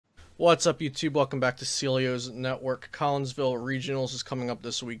What's up, YouTube? Welcome back to Celio's Network. Collinsville Regionals is coming up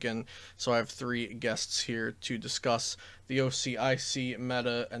this weekend, so I have three guests here to discuss the OCIC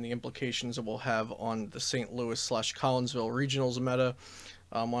meta and the implications it will have on the St. Louis/Collinsville Regionals meta.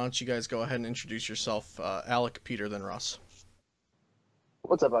 Why don't you guys go ahead and introduce yourself, Alec, Peter, then Russ.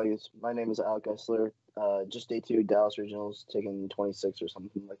 What's up, audience? My name is Alec Geissler. Just day 2 Dallas Regionals, taking 26 or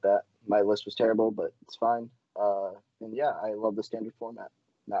something like that. My list was terrible, but it's fine. And yeah, I love the standard format.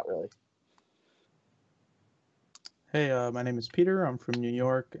 Not really. Hey, my name is Peter. I'm from New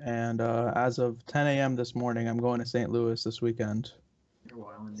York, and as of 10 a.m. this morning, I'm going to St. Louis this weekend. You're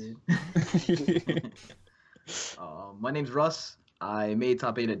wildin', dude. My name's Russ. I made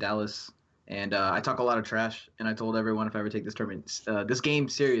top 8 at Dallas, and I talk a lot of trash, and I told everyone if I ever take this tournament, this game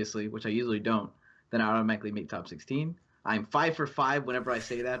seriously, which I usually don't, then I automatically make top 16. I'm 5 for 5 whenever I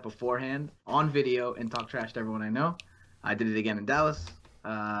say that beforehand, on video, and talk trash to everyone I know. I did it again in Dallas,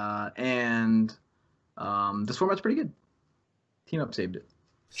 and this format's pretty good. Team Up saved it.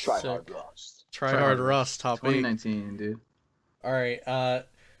 Try hard Rust. Try hard Rust, top 8. 2019, dude. All right,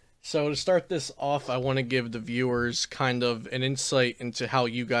 so to start this off, I want to give the viewers kind of an insight into how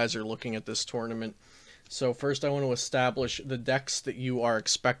you guys are looking at this tournament. So first I want to establish the decks that you are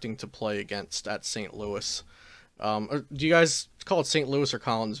expecting to play against at St. Louis. Do you guys call it St. Louis or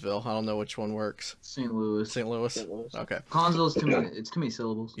Collinsville? I don't know which one works. St. Louis. St. Louis? St. Louis. Okay. Collinsville's too many. It's too many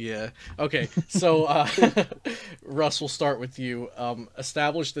syllables. Yeah. Okay. So, Russ, we'll start with you.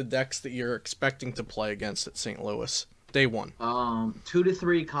 Establish the decks that you're expecting to play against at St. Louis. Day 1. 2 to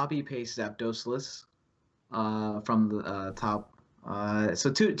 3 copy paste Zapdos lists from the top. So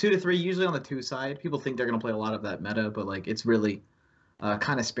two to three, usually on the 2 side. People think they're gonna play a lot of that meta, but like it's really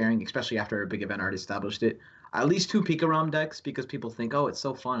kind of sparing, especially after a big event already established it. At least 2 Pika ROM decks because people think, oh, it's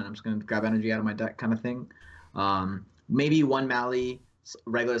so fun, and I'm just gonna grab energy out of my deck, kind of thing. Maybe 1 Mally,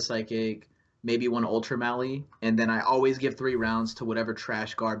 regular Psychic, maybe 1 Ultra Mally, and then I always give 3 rounds to whatever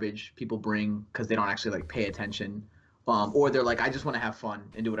trash garbage people bring because they don't actually like pay attention. Or they're like, I just want to have fun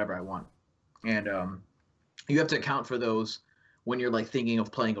and do whatever I want. And you have to account for those when you're like thinking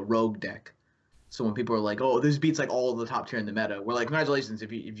of playing a rogue deck. So when people are like, oh, this beats like all of the top tier in the meta, we're like, congratulations, if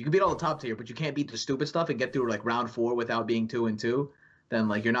you can beat all the top tier, but you can't beat the stupid stuff and get through like round 4 without being 2-2, then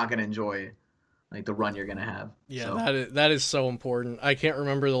like you're not gonna enjoy like the run you're gonna have. Yeah, so. that is so important. I can't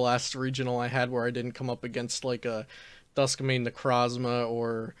remember the last regional I had where I didn't come up against like a Duskmane Necrozma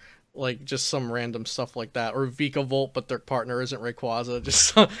or like just some random stuff like that, or Vika Volt, but their partner isn't Rayquaza,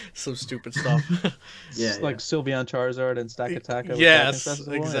 just some stupid stuff. Yeah, like Sylveon Charizard and Stack Attack. Yes,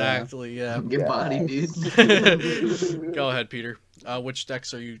 exactly. Yeah. Get body, dude. Go ahead, Peter. Which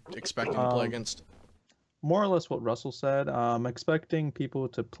decks are you expecting to play against? More or less what Russell said. I'm expecting people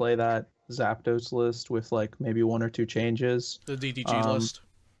to play that Zapdos list with like maybe 1 or 2 changes. The DDG list.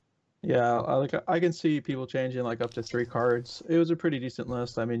 Yeah, I can see people changing like up to 3 cards. It was a pretty decent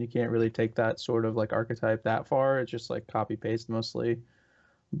list. I mean, you can't really take that sort of like archetype that far. It's just like copy paste mostly.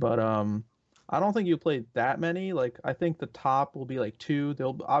 But I don't think you play that many. Like I think the top will be like 2.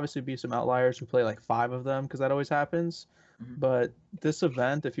 There'll obviously be some outliers who play like 5 of them because that always happens. Mm-hmm. But this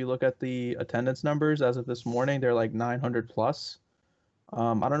event, if you look at the attendance numbers as of this morning, they're like 900 plus.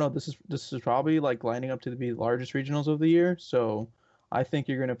 I don't know. This is probably like lining up to be the largest regionals of the year. So I think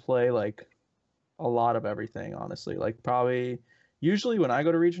you're going to play like a lot of everything, honestly. Like probably usually when I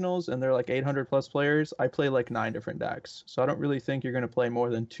go to regionals and they're like 800 plus players, I play like 9 different decks. So I don't really think you're going to play more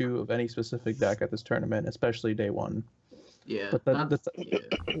than 2 of any specific deck at this tournament, especially day 1. Yeah. But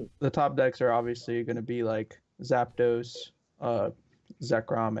the top decks are obviously going to be like Zapdos,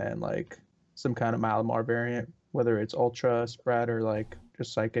 Zekrom, and like some kind of Malamar variant, whether it's Ultra, Spread, or like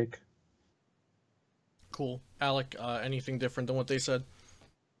just Psychic. Cool. Alec, anything different than what they said?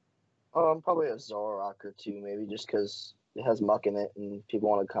 Probably a Zoroark or 2, maybe, just because it has Muck in it, and people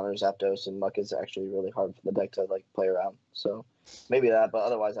want to counter Zapdos, and Muck is actually really hard for the deck to like play around. So maybe that, but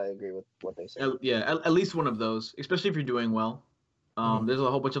otherwise, I agree with what they said. Yeah, at least 1 of those, especially if you're doing well. There's a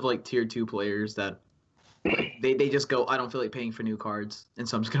whole bunch of like tier 2 players that they just go, I don't feel like paying for new cards, and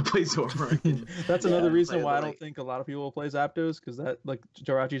so I'm just gonna play Zoroark. That's another reason why I don't think a lot of people will play Zapdos, because that like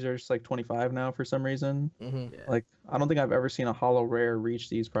Jirachis are just like 25 now for some reason. Mm-hmm. Yeah. Like I don't think I've ever seen a holo rare reach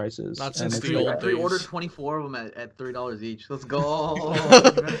these prices. Not And since it's the like- old I pre-ordered days. 24 of them at $3 each. Let's go.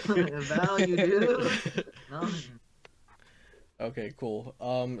 Value, dude. No. Okay, cool.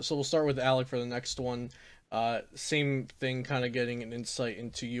 So we'll start with Alec for the next one. Same thing, kind of getting an insight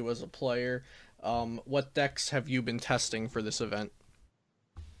into you as a player. What decks have you been testing for this event?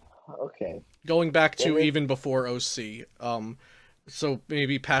 Okay. Going back to even before OC. So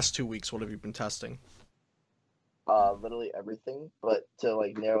maybe past 2 weeks, what have you been testing? literally everything. But to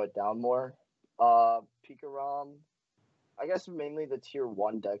like narrow it down more, Pika Rom, I guess mainly the tier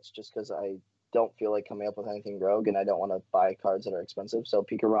 1 decks, just because I don't feel like coming up with anything rogue, and I don't want to buy cards that are expensive. So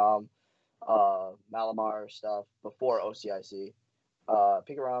Pika Rom, Malamar stuff before OCIC,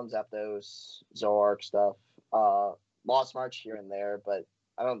 Pika Rom, Zapdos, Zoroark stuff, Lost March here and there, but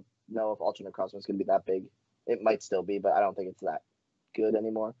I don't know if Alternate Crossman is going to be that big. It might still be, but I don't think it's that good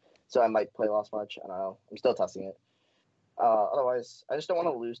anymore. So I might play Lost March. I don't know. I'm still testing it. Otherwise, I just don't want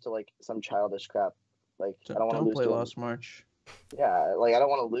to lose to like some childish crap. Like I don't want to lose play to Lost March. Yeah, like I don't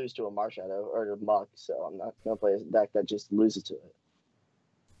want to lose to a Marshadow or a Muck, so I'm not gonna play a deck that just loses to it.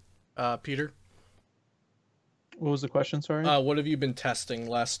 Peter, What was the question? Sorry. what have you been testing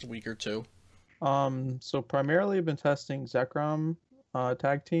last week or two? So primarily I've been testing Zekrom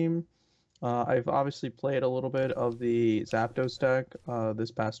tag team. I've obviously played a little bit of the Zapdos deck this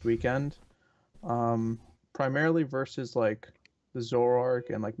past weekend. Primarily versus like the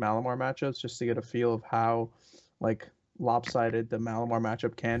Zoroark and like Malamar matchups, just to get a feel of how like lopsided the Malamar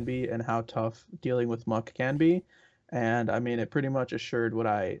matchup can be and how tough dealing with Muck can be. And I mean, it pretty much assured what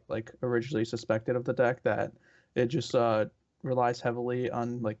I like originally suspected of the deck, that it just relies heavily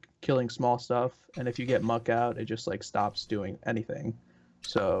on like killing small stuff, and if you get Muck out, it just like stops doing anything.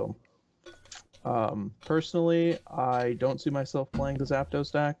 So personally, I don't see myself playing the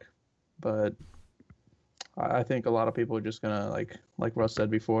Zapdos deck, but I think a lot of people are just gonna like Russ said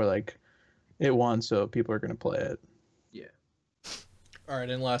before, like it won, so people are gonna play it. Yeah. All right,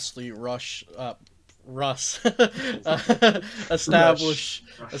 and lastly, Russ, establish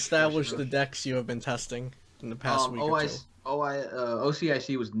the decks you have been testing in the past week or two.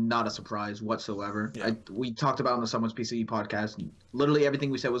 OCIC was not a surprise whatsoever. Yeah. We talked about on the Someone's PCE podcast. Literally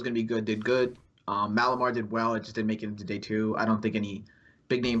everything we said was going to be good did good. Malamar did well. It just didn't make it into day 2. I don't think any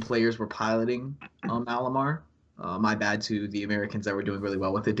big name players were piloting Malamar. My bad to the Americans that were doing really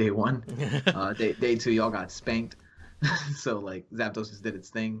well with it day 1. Day 2, y'all got spanked. So like Zapdos just did its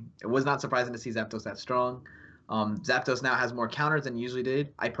thing. It was not surprising to see Zapdos that strong. Zapdos now has more counters than it usually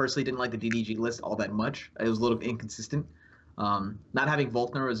did. I personally didn't like the DDG list all that much. It was a little inconsistent. Not having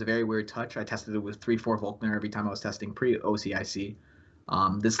Volkner was a very weird touch. I tested it with 3-4 Volkner every time I was testing pre-OCIC.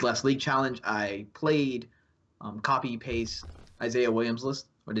 This last league challenge, I played copy-paste Isaiah Williams list,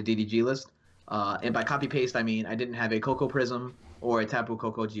 or the DDG list. And by copy-paste, I mean I didn't have a Coco Prism or a Tapu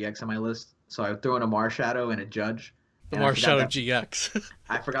Koko GX on my list. So I threw in a Marshadow and a Judge. The Marshadow GX.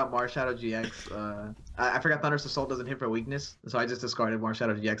 I forgot Marshadow GX. I forgot Thunderous Assault doesn't hit for weakness, so I just discarded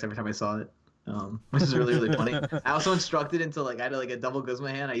Marshadow GX every time I saw it, which is really, really funny. I also instructed into like I had like a double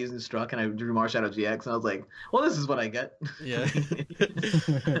Guzma hand. I used Instruct and I drew Marshadow GX, and I was like, well, this is what I get. Yeah.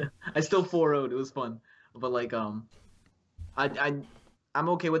 I still 4-0'd. It was fun, but like I'm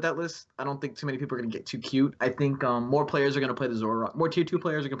okay with that list. I don't think too many people are gonna get too cute. I think more players are gonna play the Zoroark. More tier 2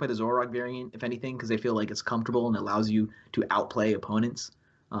 players are gonna play the Zoroark variant, if anything, because they feel like it's comfortable and allows you to outplay opponents.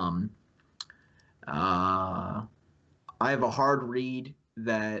 I have a hard read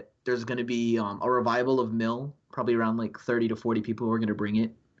that there's gonna be a revival of Mill, probably around like 30 to 40 people who are gonna bring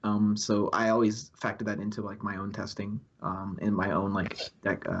it. So I always factor that into like my own testing, and my own like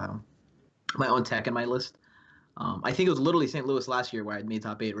deck, my own tech in my list. I think it was literally St. Louis last year where I made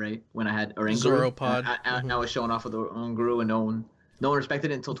top 8, right? When I had Oranguru. Zoropod. I was showing off with Oranguru, and no one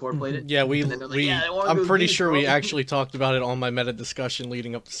respected it until Tor played it. Yeah, I'm pretty sure we bro. actually talked about it on my meta discussion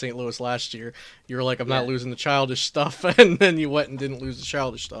leading up to St. Louis last year. You were like, I'm not losing the childish stuff, and then you went and didn't lose the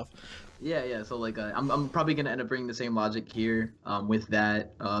childish stuff. Yeah. So like, I'm probably gonna end up bringing the same logic here, with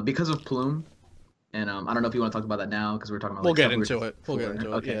that, because of Plume. And I don't know if you want to talk about that now, because we're talking about. We'll get into it.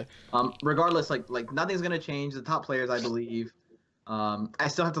 Okay. Yeah. Regardless, like nothing's gonna change. The top players, I believe. I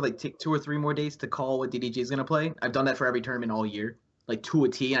still have to like take 2 or 3 more days to call what DDG is gonna play. I've done that for every tournament all year, like to a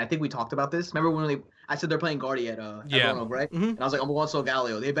T. And I think we talked about this. Remember when I said they're playing Guardi at Roanoke, right? Mm-hmm. And I was like, I'm going so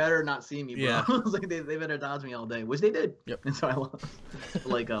Galio. They better not see me, bro. Yeah. I was like, they better dodge me all day, which they did. Yep. And so I lost.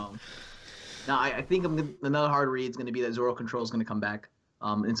 Like now I think another hard read is gonna be that Zoro Control is gonna come back.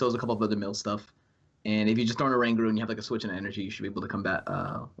 And so is a couple of other Mill stuff. And if you just throw in a Rangaroo and you have like a switch in energy, you should be able to come back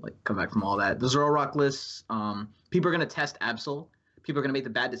from all that. The Zoroark lists, people are gonna test Absol. People are gonna make the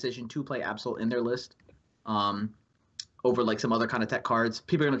bad decision to play Absol in their list, over like some other kind of tech cards.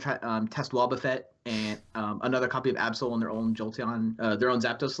 People are gonna try test Wobbuffet and another copy of Absol on their own Jolteon, their own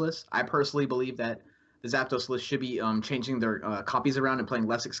Zapdos list. I personally believe that the Zapdos list should be changing their copies around and playing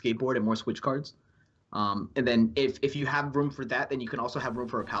less Skateboard and more Switch cards. And then if you have room for that, then you can also have room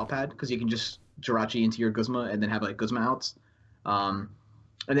for a Palpad, because you can just Jirachi into your Guzma and then have like Guzma outs. And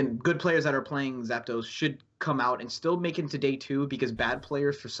then good players that are playing Zapdos should come out and still make it into day 2, because bad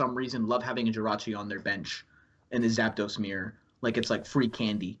players for some reason love having a Jirachi on their bench. in the Zapdos mirror, like it's like free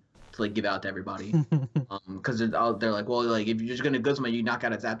candy to like give out to everybody. Because they're like, well, like if you're just gonna Guzma, you knock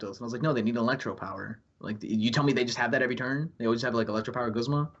out a Zapdos. And I was like, no, they need electro power. Like you tell me they just have that every turn. They always have like electro power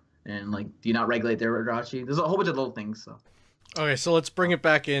Guzma, and like do you not regulate their Jirachi? There's a whole bunch of little things. So. Okay, so let's bring it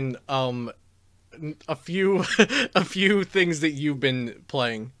back in. A few a few things that you've been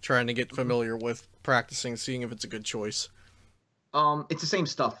playing, trying to get familiar with, practicing, seeing if it's a good choice. It's the same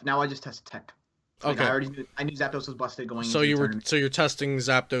stuff. Now I just test tech. Like Okay. I knew Zapdos was busted going. So into the tournament. you're testing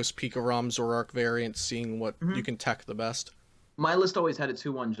Zapdos, Pikarom, Zoroark variants, seeing what you can tech the best. My list always had a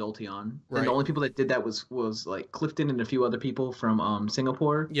 2-1 Jolteon. Right. And the only people that did that was like Clifton and a few other people from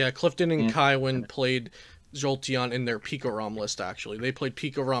Singapore. Yeah, Clifton and Kaiwin played Jolteon in their Pikarom list, actually. They played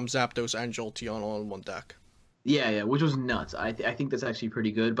Pikarom, Zapdos, and Jolteon all in one deck. Yeah, which was nuts. I think that's actually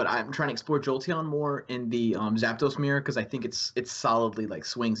pretty good, but I'm trying to explore Jolteon more in the Zapdos mirror because I think it's solidly like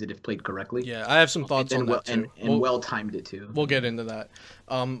swings it if played correctly. Yeah, I have some thoughts on that too. And well timed it too. We'll get into that.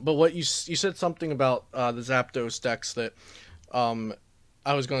 But what you said something about the Zapdos decks that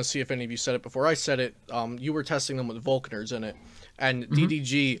I was going to see if any of you said it before I said it. You were testing them with Volkners in it, and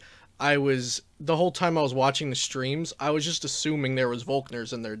DDG. The whole time I was watching the streams, I was just assuming there was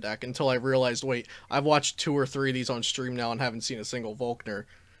Volkners in their deck until I realized, wait, I've watched 2 or 3 of these on stream now and haven't seen a single Volkner.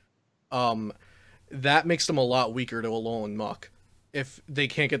 That makes them a lot weaker to Alolan Muck. If they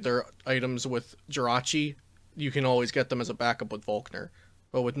can't get their items with Jirachi, you can always get them as a backup with Volkner.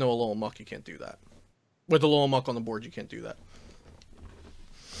 But with no Alolan Muck, you can't do that. With Alolan Muck on the board, you can't do that.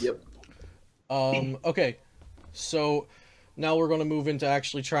 Yep. Okay, so now we're going to move into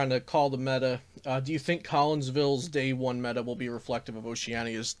actually trying to call the meta. Do you think Collinsville's Day 1 meta will be reflective of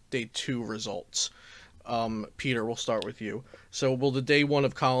Oceania's Day 2 results? Peter, we'll start with you. So will the Day 1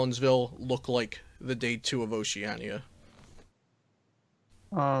 of Collinsville look like the Day 2 of Oceania?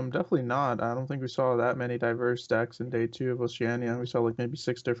 Definitely not. I don't think we saw that many diverse decks in Day 2 of Oceania. We saw like maybe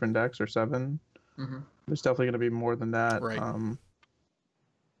 6 different decks or 7. There's definitely going to be more than that. Right.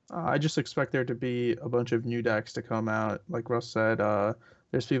 I just expect there to be a bunch of new decks to come out. Like Russ said,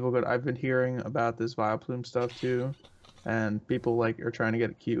 there's people that I've been hearing about this Vileplume stuff too, and people like are trying to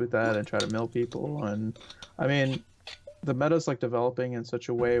get cute with that and try to mill people. And I mean, the meta's like developing in such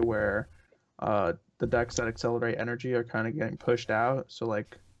a way where the decks that accelerate energy are kind of getting pushed out. So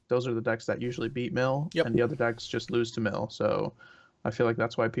like those are the decks that usually beat mill, and the other decks just lose to mill. So I feel like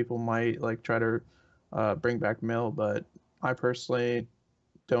that's why people might like try to bring back mill, but I personally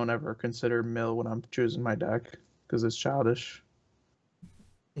don't ever consider mill when I'm choosing my deck because it's childish.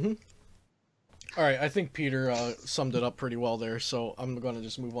 All right, I think Peter summed it up pretty well there, so I'm going to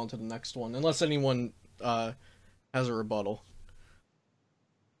just move on to the next one, unless anyone has a rebuttal.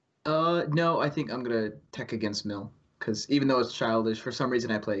 No, I think I'm going to tech against mill because even though it's childish, for some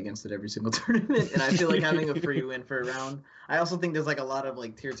reason I play against it every single tournament, and I feel like having a free win for a round. I also think there's like a lot of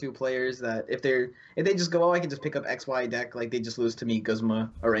like tier 2 players that if they just go, oh, I can just pick up XY deck, like they just lose to me Guzma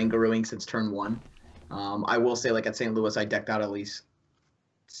or Angaruing since turn 1. I will say like at St. Louis, I decked out at least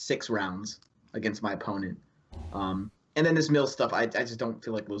 6 rounds against my opponent. And then this mill stuff, I just don't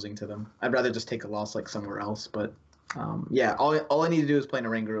feel like losing to them. I'd rather just take a loss like somewhere else. But yeah, all I need to do is play an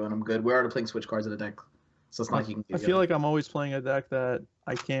Oranguru and I'm good. We're already playing switch cards in the deck. So it's not like you can I feel like I'm always playing a deck that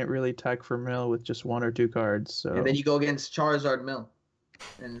I can't really tech for mill with just 1 or 2 cards. So. And then you go against Charizard mill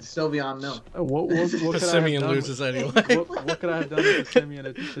and Sylveon mill. What could Simeon loses anyway. What could I have done with Simeon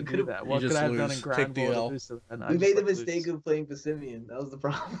to do that? What could I have done in Grand Ball to lose to that? You made the mistake of playing for Simeon. That was the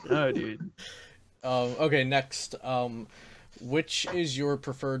problem. No, dude. Okay, next. Which is your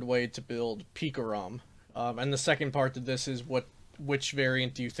preferred way to build Pikarom? And the second part to this is which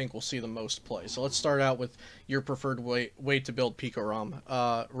variant do you think will see the most play? So let's start out with your preferred way to build Pikarom.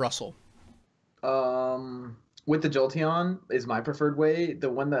 Russell. With the Jolteon is my preferred way. The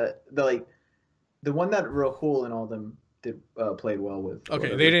one that Rahul and all them played well with. Okay,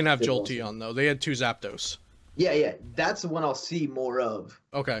 they didn't have Jolteon though. They had 2 Zapdos. Yeah, that's the one I'll see more of.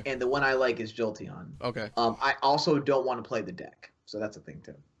 Okay. And the one I like is Jolteon. Okay. I also don't want to play the deck, so that's a thing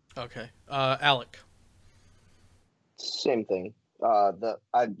too. Okay. Alec. Same thing.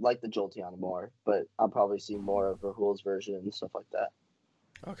 I like the Jolteon more, but I'll probably see more of Rahul's version and stuff like that.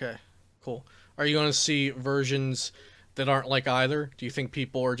 Okay, cool. Are you going to see versions that aren't like either? Do you think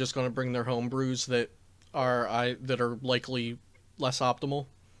people are just going to bring their homebrews that are likely less optimal?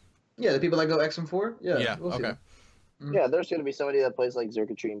 Yeah, the people that go X and 4. Yeah. We'll okay. Yeah, there's going to be somebody that plays like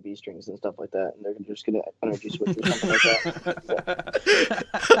Xurkitree and B-Strings and stuff like that, and they're just going to energy switch or something like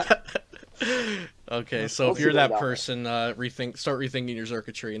that. Okay, so if you're that person, start rethinking your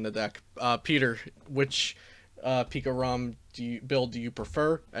Xurkitree in the deck. Peter, which Pikarom do you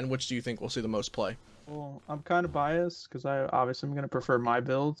prefer, and which do you think will see the most play? Well, I'm kind of biased because I obviously I'm gonna prefer my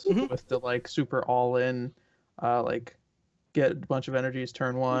build Mhm. with the like super all in, like get a bunch of energies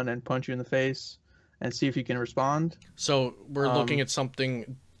turn one and punch you in the face and see if you can respond. So we're looking Um, at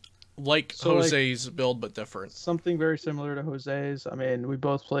something like so like Jose's build, but different. something very similar to Jose's. I mean, we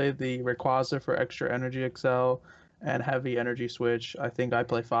both played the Rayquaza for extra energy excel and heavy energy switch. I think I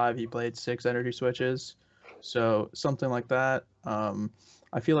play five, he played six energy switches. So something like that.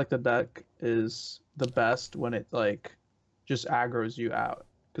 I feel like the deck is the best when it like just aggroes you out.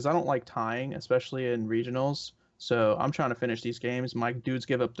 Because I don't like tying, especially in regionals. So I'm trying to finish these games. My dudes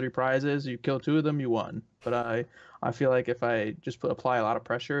give up three prizes. You kill two of them, you won. But I feel like if I just apply a lot of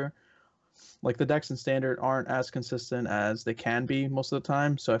pressure, like the decks in standard aren't as consistent as they can be most of the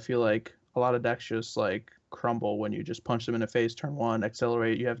time. So I feel like a lot of decks just like crumble when you just punch them in the face turn one,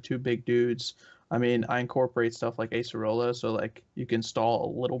 accelerate. You have two big dudes. I mean, I incorporate stuff like Acerola, so like you can stall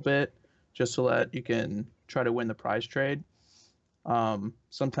a little bit just so that you can try to win the prize trade.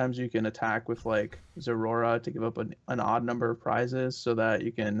 Sometimes you can attack with like Zerora to give up an odd number of prizes so that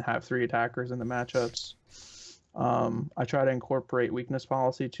you can have three attackers in the matchups. I try to incorporate weakness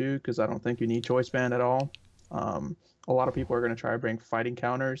policy too because I don't think you need choice band at all. A lot of people are going to try to bring fighting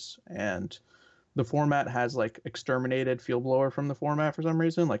counters, and the format has like exterminated field blower from the format for some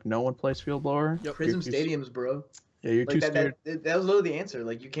reason. Like no one plays field blower. Yep. Prism Stadiums, bro. Yeah, you're Like too scared. that was literally the answer.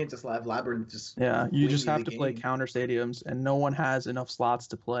 Like you can't just have Labyrinth just Yeah, you win just you have the to play game. counter stadiums, and no one has enough slots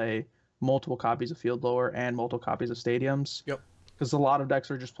to play multiple copies of field blower and multiple copies of stadiums. Yep. Because a lot of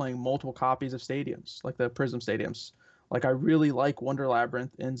decks are just playing multiple copies of stadiums, like the Prism stadiums. Like I really like Wonder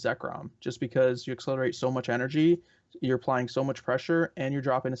Labyrinth in Zekrom, just because you accelerate so much energy, you're applying so much pressure, and you're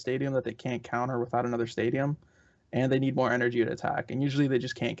dropping a stadium that they can't counter without another stadium, and they need more energy to attack, and usually they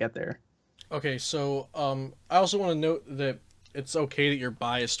just can't get there. Okay, so I also want to note that it's okay that you're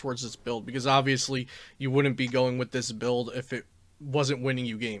biased towards this build because obviously you wouldn't be going with this build if it wasn't winning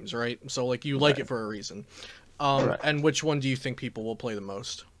you games, right? So like you like Right. it for a reason. Right. And which one do you think people will play the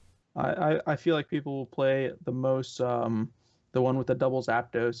most? I feel like people will play the most the one with the double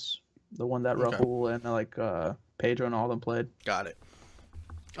Zapdos, the one that Okay. Rahul and like Pedro and all them played. Got it.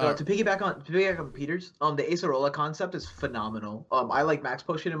 To piggyback on Peter's, the Acerola concept is phenomenal. I like Max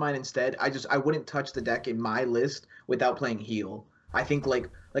Potion in mine instead. I wouldn't touch the deck in my list without playing heal. I think like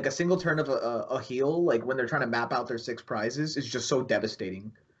a single turn of a heal, like when they're trying to map out their six prizes, is just so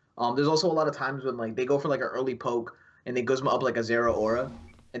devastating. There's also a lot of times when like they go for like an early poke and they goes up like a Zero Aura,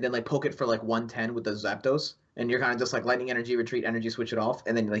 and then like poke it for like 110 with the Zapdos, and you're kind of just like lightning energy, retreat energy, switch it off,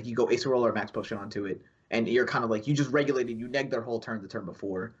 and then like you go Acerola or Max Potion onto it, and you're kind of like you just regulated, you neg their whole turn the turn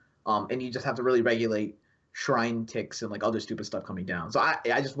before, and you just have to really regulate shrine ticks and like other stupid stuff coming down. So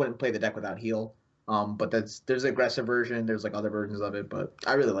I just wouldn't play the deck without heal. But there's an aggressive version, there's like other versions of it, but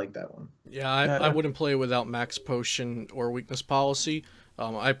I really like that one. Yeah, I wouldn't play without Max Potion or Weakness Policy.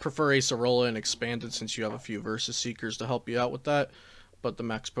 I prefer Acerola and Expanded since you have a few Versus Seekers to help you out with that. But the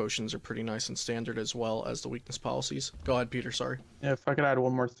Max Potions are pretty nice and standard as well as the Weakness Policies. Go ahead, Peter, sorry. Yeah, if I could add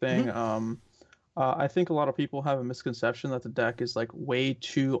one more thing, I think a lot of people have a misconception that the deck is like way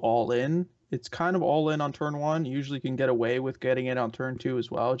too all in. It's kind of all in on turn one. You usually can get away with getting it on turn two as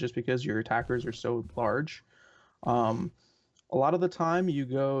well, just because your attackers are so large. A lot of the time, you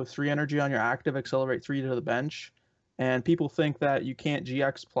go three energy on your active, accelerate three to the bench, and people think that you can't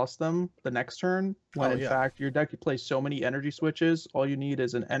GX plus them the next turn, when in fact your deck plays so many energy switches. All you need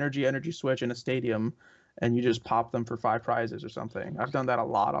is an energy switch in a stadium, and you just pop them for 5 prizes or something. I've done that a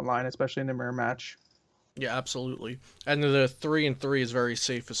lot online, especially in a mirror match. Yeah, absolutely. And the 3 and 3 is very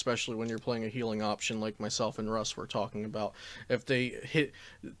safe, especially when you're playing a healing option like myself and Russ were talking about. If they hit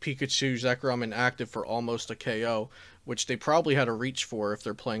Pikachu, Zekrom, and active for almost a KO, which they probably had a reach for if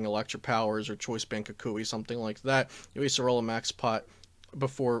they're playing Electric Powers or Choice Band Kukui, something like that, you Acerola Max Pot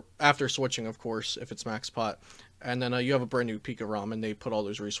after switching, of course, if it's Max Pot. And then you have a brand new Pika ROM, and they put all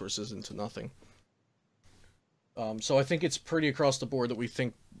those resources into nothing. So I think it's pretty across the board that we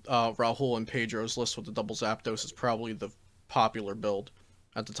think Rahul and Pedro's list with the double Zapdos is probably the popular build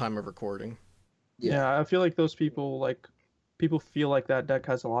at the time of recording. Yeah, I feel like those people feel like that deck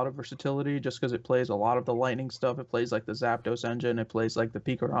has a lot of versatility just because it plays a lot of the lightning stuff. It plays like the Zapdos engine. It plays like the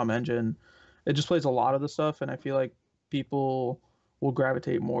Pika ROM engine. It just plays a lot of the stuff, and I feel like people will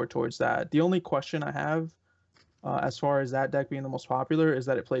gravitate more towards that. The only question I have as far as that deck being the most popular is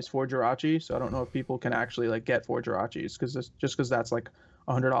that it plays 4 Jirachi, so I don't know if people can actually like get 4 Jirachis because that's like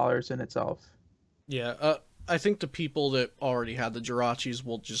 $100 in itself. Yeah, I think the people that already had the Jirachis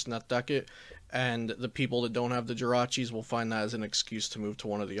will just net deck it, and the people that don't have the Jirachis will find that as an excuse to move to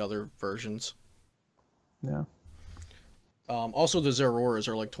one of the other versions. Yeah. Also, the Zeroras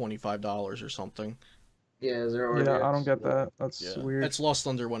are like $25 or something. Yeah, zero Yeah, RGX. I don't get that. That's Yeah, weird. it's Lost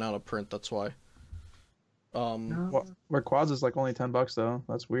Thunder went out of print. That's why. What, where quads is like only $10 though.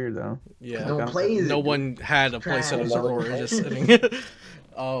 That's weird though. Yeah, Don't don't play get it. no one had a playset of Trash. Zora just sitting.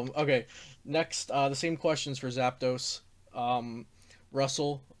 Okay, next, the same questions for Zapdos.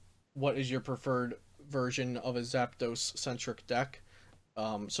 Russell, what is your preferred version of a Zapdos-centric deck?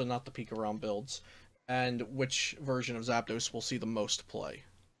 So not the Pika round builds. And which version of Zapdos will see the most play?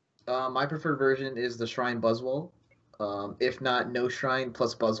 My preferred version is the Shrine Buzzwole. If not, no Shrine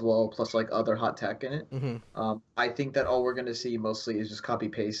plus Buzzwole plus like other hot tech in it. Mm-hmm. I think that all we're gonna see mostly is just copy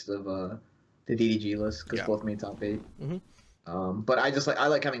paste of the DDG list because Yeah. both made top 8. Mm-hmm. But I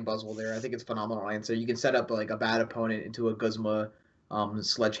like having Buzzwole there. I think it's phenomenal answer. You can set up like a bad opponent into a Guzma,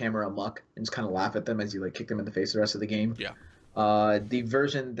 Sledgehammer, Amok, and just kind of laugh at them as you like kick them in the face the rest of the game. Yeah. The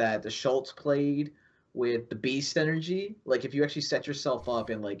version that the Schultz played with the Beast Energy, like if you actually set yourself up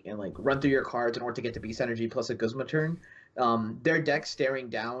and run through your cards in order to get the Beast Energy plus a Guzma turn, their deck staring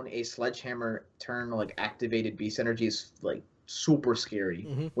down a Sledgehammer turn like activated Beast Energy is like super scary,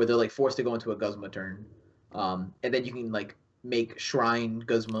 Mm-hmm. where they're like forced to go into a Guzma turn, and then you can like make Shrine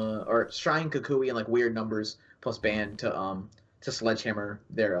Guzma or Shrine Kukui and like weird numbers plus ban to Sledgehammer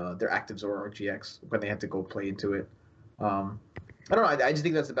their active Zora or GX when they have to go play into it. I don't know. I just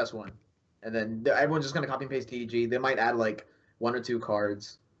think that's the best one. And then everyone's just gonna copy and paste TDG. They might add like 1 or 2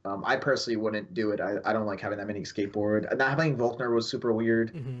 cards. I personally wouldn't do it. I don't like having that many skateboard. Not having Volkner was super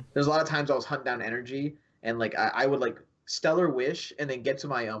weird. Mm-hmm. There's a lot of times I was hunting down energy and like I would like Stellar Wish and then get to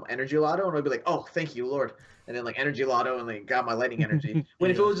my energy lotto and I'd be like, oh thank you Lord, and then like energy lotto and like got my lightning energy. When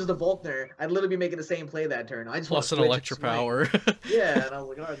if it was just a Volkner, I'd literally be making the same play that turn. I just Plus an want electro power. Yeah, and I was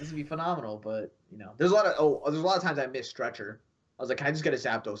like, all right, this would be phenomenal. But you know, there's a lot of times I missed Stretcher. I was like, can I just get a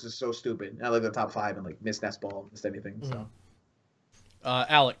Zapdos? This is so stupid. And I looked at the top 5 and like missed Nest Ball, missed anything. So,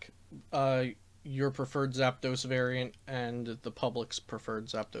 Alec, your preferred Zapdos variant and the public's preferred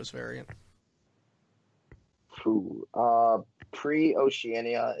Zapdos variant. Ooh,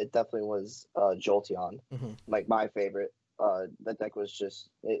 pre-Oceania, it definitely was Jolteon. Mhm. Like my favorite. That deck was just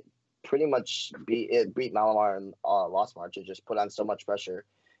it. Pretty much beat Malamar and Lost March. It just put on so much pressure.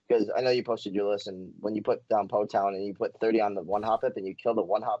 Because I know you posted your list, and when you put down Potown and you put 30 on the 1 hop hip and you kill the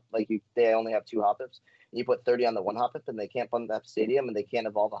 1 hop, they only have 2 hop hips, and you put 30 on the 1 hop hip and they can't bump that stadium and they can't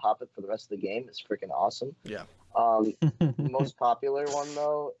evolve a hop hip for the rest of the game, it's freaking awesome. Yeah. The most popular one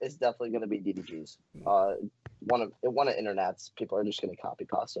though is definitely going to be DDGs. One of internets, people are just going to copy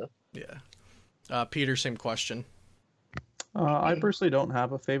pasta. Yeah. Peter, same question. I personally don't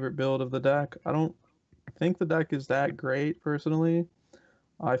have a favorite build of the deck. I don't think the deck is that great personally.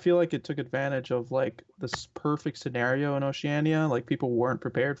 I feel like it took advantage of like this perfect scenario in Oceania. Like people weren't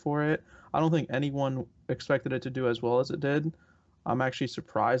prepared for it. I don't think anyone expected it to do as well as it did. I'm actually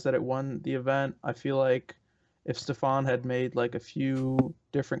surprised that it won the event. I feel like if Stefan had made like a few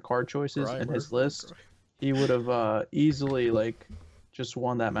different card choices in his list, he would have easily like just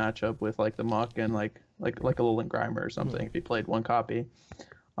won that matchup with like the Muck and like a Lilin Grimer or something if he played 1 copy.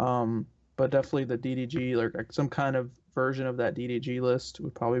 But definitely the DDG, like some kind of version of that DDG list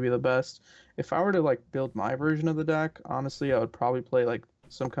would probably be the best. If I were to like build my version of the deck, honestly, I would probably play like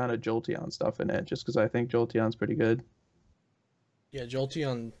some kind of Jolteon stuff in it, just because I think Jolteon's pretty good. Yeah,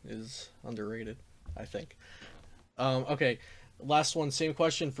 Jolteon is underrated, I think. Okay, last one, same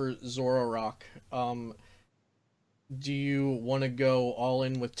question for Zoroark. Do you want to go all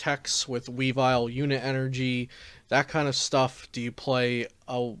in with Tex, with Weavile, Unit Energy, that kind of stuff? Do you play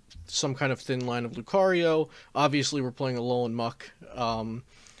some kind of thin line of Lucario? Obviously, we're playing a Alolan Muck.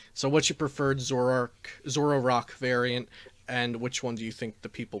 So what's your preferred Zoroark variant, and which one do you think the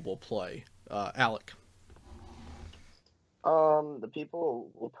people will play? Alec? The people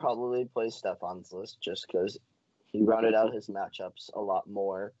will probably play Stefan's list just because he rounded out his matchups a lot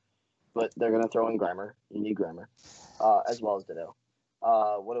more. But they're going to throw in Grimer. You need Grimer. As well as Ditto.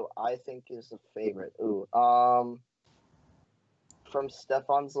 What do I think is the favorite? From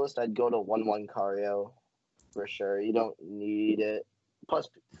Stefan's list, I'd go to 1/1 Cario for sure. You don't need it. Plus,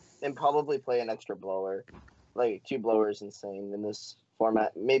 and probably play an extra blower. Like 2 blowers insane in this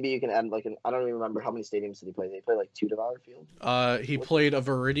format. Maybe you can add like I don't even remember how many stadiums did he play. Did he play like 2 Devour Field? He played a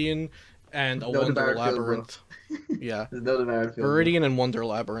Viridian and a Wonder Labyrinth. Yeah. Viridian and Wonder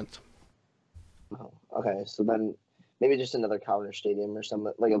Labyrinth. Oh, okay, so then maybe just another counter stadium or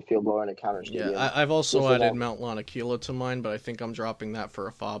something, like a field blower and a counter stadium. Yeah, I've also added Mount Lanakila to mine, but I think I'm dropping that for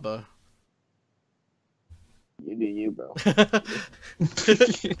a Faba. You do you, bro.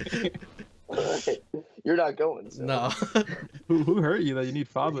 You're not going. So. No. Who hurt you that you need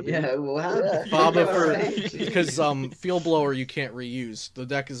Faba? Dude? Yeah, well, Faba for because Field Blower you can't reuse. The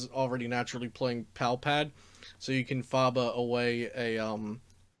deck is already naturally playing Pal Pad, so you can Faba away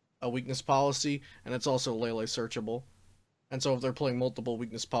a weakness policy, and it's also Lele searchable. And so if they're playing multiple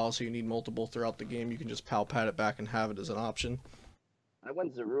weakness policy, you need multiple throughout the game, you can just Pal Pad it back and have it as an option. I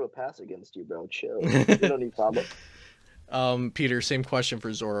went Zorua Pass against you, bro. Chill. You don't need Faba. Peter, same question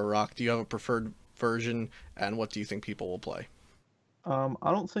for Zora Rock. Do you have a preferred version, and what do you think people will play? I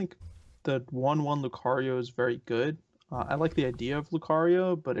don't think the 1/1 Lucario is very good. I like the idea of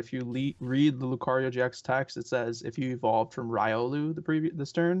Lucario, but if you read the Lucario GX text, it says if you evolved from Riolu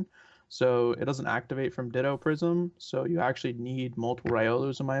this turn, so it doesn't activate from Ditto Prism, so you actually need multiple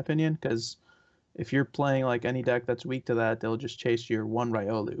Riolus in my opinion, because if you're playing like any deck that's weak to that, they'll just chase your one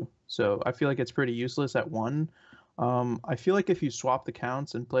Riolu. So I feel like it's pretty useless at 1. I feel like if you swap the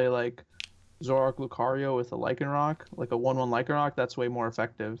counts and play like Zoroark Lucario with a Lycanroc, like a 1/1 Lycanroc, that's way more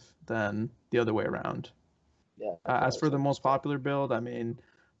effective than the other way around. Yeah. As for the most popular build, I mean,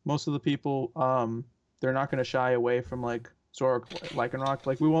 most of the people, they're not going to shy away from like Zoroark Lycanroc.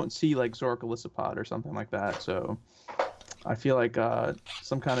 Like we won't see like Zoroark Elisapod or something like that. So I feel like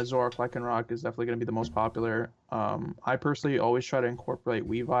some kind of Zoroark Lycanroc is definitely going to be the most popular. I personally always try to incorporate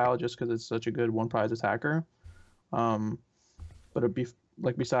Weavile just because it's such a good one prize attacker. But it'd be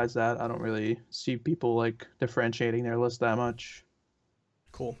like besides that, I don't really see people like differentiating their list that much.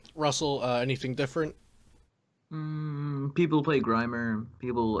 Cool. Russell, anything different? People play Grimer.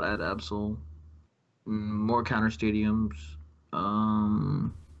 People add Absol. More counter stadiums.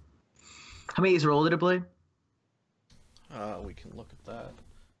 How many Acerrola did it play? We can look at that.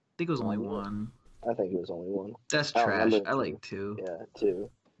 I think it was only one. I think it was only one. That's I trash. remember I like 2. Yeah, 2.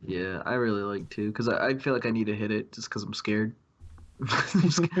 Yeah, I really like 2 because I feel like I need to hit it just because I'm scared. I'm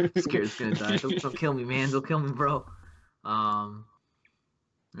scared it's gonna die. Don't kill me, man. Don't kill me, bro.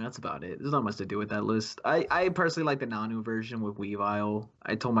 That's about it. There's not much to do with that list. I personally like the Nanu version with Weavile.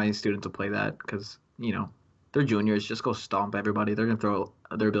 I told my students to play that because, you know, they're juniors. Just go stomp everybody. They're going to throw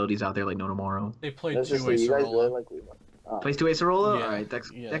their abilities out there like no tomorrow. They played That's 2 just you guys really Acerola. like Weavile. Plays 2 Acerola? Yeah, Alright, that's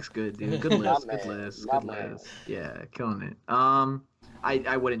good, dude. Yeah. Good list. Not Good man, list. not Good man. list. Yeah, killing it.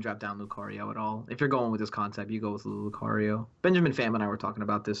 I wouldn't drop down Lucario at all. If you're going with this concept, you go with Lucario. Benjamin Pham and I were talking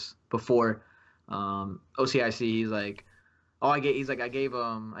about this before. OCIC, he's like, I gave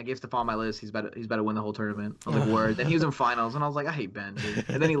Stefan my list. He's about to win the whole tournament. I was like, word. Then he was in finals, and I was like, I hate Ben, dude.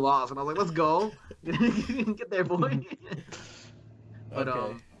 And then he lost, and I was like, let's go. Get there, boy. But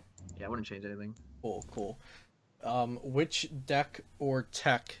Okay. yeah, I wouldn't change anything. Cool. Which deck or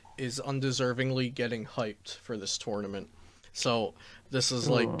tech is undeservingly getting hyped for this tournament? So this is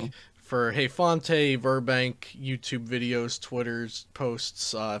like for Fonte, Verbank, YouTube videos, Twitter's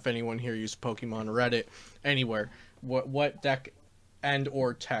posts. If anyone here used Pokemon, Reddit, anywhere. What deck and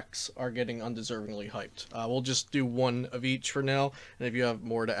or techs are getting undeservingly hyped? We'll just do one of each for now, and if you have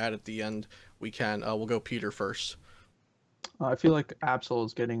more to add at the end, we can. We'll go Peter first. I feel like Absol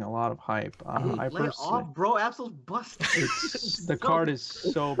is getting a lot of hype. I Lay it personally, off, bro. Absol's busted. the card is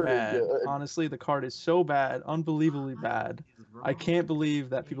so pretty bad. good. Honestly, the card is so bad, unbelievably bad. I can't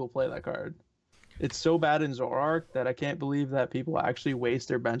believe that people play that card. It's so bad in Zoroark that I can't believe that people actually waste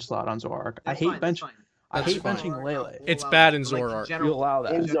their bench slot on Zoroark. I hate That's fine. benching Lele. It's bad in Zoroark. You allow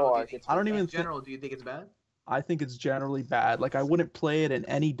that. In Zoroark, it's I don't even in general. Do you think it's bad? I think it's generally bad. Like I wouldn't play it in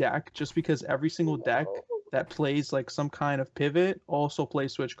any deck just because every single deck that plays like some kind of pivot also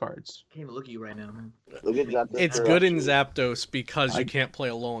plays switch cards. Can't even look at you right now, man. Look at Zapdos. It's good in Zapdos because you can't play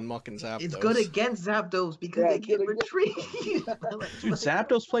alone Muck and Zapdos. It's good against Zapdos because they can't retreat. Dude,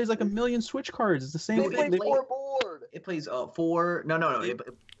 Zapdos plays like a million switch cards. It's the same. They play They- 4 board. It plays 4. No.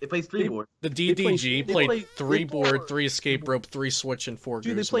 It plays 3 board. The They play- DDG they played play 3 board, board. 3 escape rope, 3 switch, and 4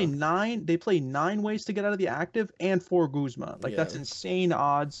 Dude, Guzma. they play 9 ways to get out of the active and 4 Guzma. Like that's Yeah. insane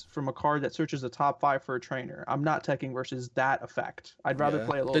odds from a card that searches the top 5 for a trainer. I'm not teching versus that effect. I'd rather Yeah.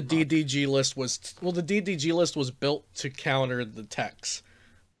 play a little. The DDG list was built to counter the techs,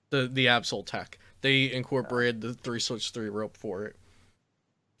 the Absol tech. They incorporated the 3 switch 3 rope for it.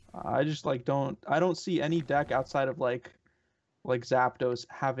 I just like I don't see any deck outside of like Zapdos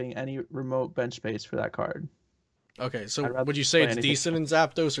having any remote bench space for that card. Okay, I'd so rather would you say play it's anything decent in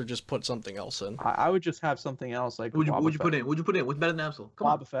Zapdos or just put something else in? I would just have something else like Would you Wobbuffet. put in? What's better than Absol? Come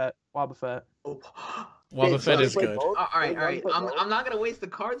on. Wobbuffet. Oh. Wobbuffet is good. All right. I'm not gonna waste the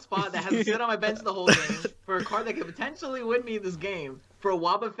card spot that has sit on my bench the whole game for a card that could potentially win me this game for a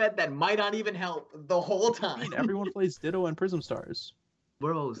Wobbuffet that might not even help the whole I time. mean, everyone plays Ditto and Prism Stars.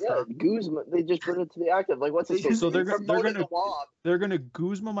 Bro, Yeah, stop. Guzma. They just put it to the active. Like, what's this? So they're gonna Wob. They're gonna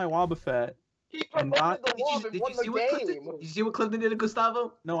Guzma my Wobbuffet He And promoted not- the Wob and won the game. Did you see what Clifton did to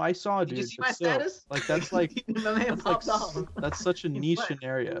Gustavo? No, I saw, Did dude. you see but my still, status? Like that's like My man that's like popped off. that's such a He niche flexed.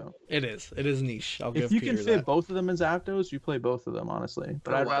 scenario. It is. It is niche. I'll give If you Peter can fit that. both of them in Zapdos, you play both of them, honestly.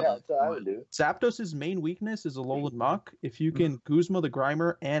 But Oh, I'd wow. Yeah, rather that's what I would do. Zapdos' main weakness is Alolan Muck. If you can Guzma the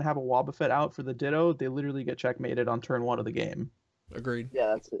Grimer and have a Wobbuffet out for the Ditto, they literally get checkmated on turn 1 of the game. Agreed. Yeah,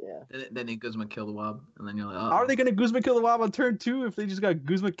 that's it. Yeah. Then he Guzma kill the Wob, and then you're like, oh. How are they gonna Guzma kill the Wob on turn 2 if they just got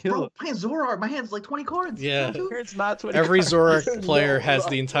Guzma Bro, killed? playing Zoroark, my hand's like 20 cards. Yeah. It's not 20 Every cards. Zoroark player No, has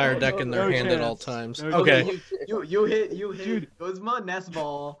the entire deck in their no hand at all chance. times. No Okay. You hit Dude. Guzma,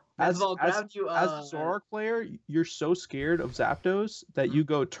 Nesball. As Nesball grabbed you. a Zoroark player, you're so scared of Zapdos that you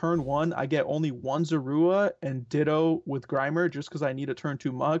go turn 1, I get only 1 Zorua and Ditto with Grimer just because I need a turn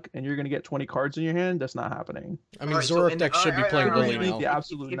 2 Muck, and you're going to get 20 cards in your hand. That's not happening. I mean, Alright, so Zoroark in- decks should be alright, playing alright, Bully alright, now. The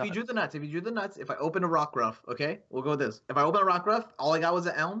absolute If you nuts. drew the nuts, if I open a Rockruff, okay, we'll go with this. If I open a Rockruff, all I got was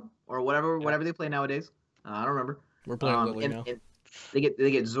an Elm or whatever they play nowadays. I don't remember. We're playing Lily and, now. and they get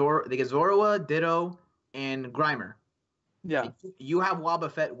Zorua, Ditto, and Grimer. Yeah. If you have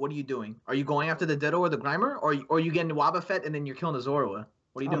Wobbuffet, what are you doing? Are you going after the Ditto or the Grimer, or are you getting Wobbuffet and then you're killing the Zorua?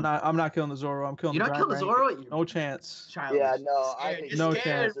 What are you doing? I'm not killing the Zoro. I'm killing You're the not killing the Grimer. Zorua. No chance. Childish. Yeah, no, I You're think scared. No You're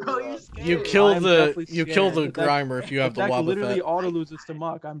scared, chance. bro. You're scared. You I kill am the definitely you kill the scared. The deck- Grimer if you have the That literally Wobbuffet. auto loses to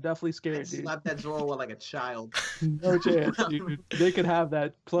Muck. I'm definitely I scared, dude. slapped that Zorua like a child. No chance, dude. They could have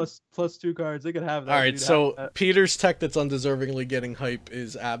that plus 2 cards. They could have that. All right, dude. so Have that. Peter's tech that's undeservingly getting hype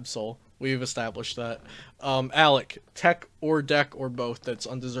is Absol. We've established that. Alec, tech or deck or both that's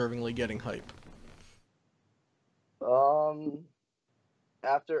undeservingly getting hype.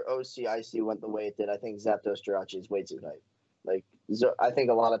 After OCIC went the way it did, I think Zapdos Jirachi is way too hype. Like, I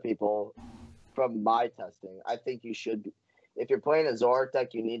think a lot of people, from my testing, I think you should be, if you're playing a Zoroark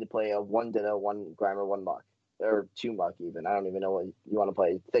deck, you need to play a 1 Ditto, 1 Grimer, 1 Muck. Or 2 Muck, even. I don't even know what you want to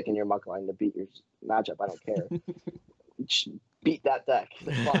play. Thicken your Muck line to beat your matchup. I don't care. Beat that deck.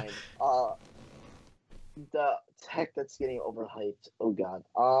 It's fine. The tech that's getting overhyped. Oh, God.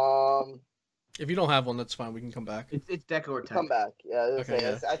 If you don't have one, that's fine. We can come back. It's deck or tech. Come back. Yeah,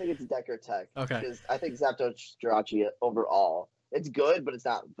 Okay, I think it's deck or tech. Okay. Because I think Zapdos Jirachi overall, it's good, but it's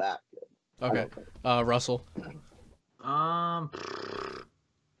not that good. I Okay. don't think. Russell.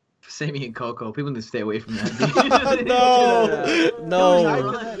 Sammy and Coco. People need to stay away from that. No, no. hype in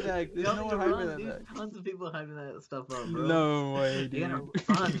Run. that deck. There's Don't no need to one hyping run, that dude. deck. Tons of people hyping that stuff up, bro. No way, You gotta dude.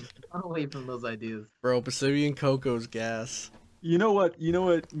 run away from those ideas. Bro, Passimian Coco's gas. You know what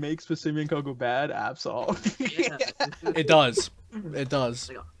makes Passimian Coco bad? Absol. Yeah. It does. It does.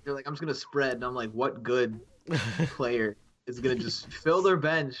 They're like, I'm just gonna spread, and I'm like, what good player is gonna just fill their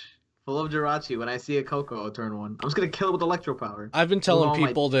bench full of Jirachi when I see a Coco turn 1? I'm just gonna kill it with Electro Power. I've been all telling my-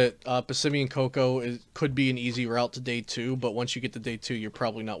 people that Passimian Coco could be an easy route to day 2, but once you get to day 2, you're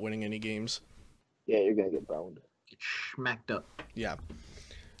probably not winning any games. Yeah, you're going to get boned. Smacked up. Yeah.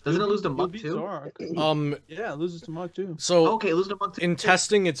 Doesn't it lose to You'll Muck beat too? Zoroark. Yeah, it loses to Muck too. So Okay, lose to Muck too. in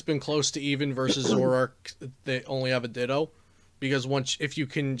testing, it's been close to even versus Zoroark. They only have a Ditto, because if you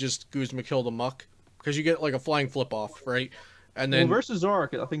can just Guzma kill the Muck, because you get like a flying flip off, right? And then Well, versus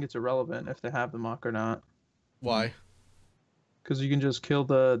Zoroark, I think it's irrelevant if they have the Muck or not, why? because you can just kill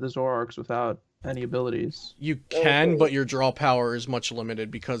the Zoroarks without any abilities. You can, but your draw power is much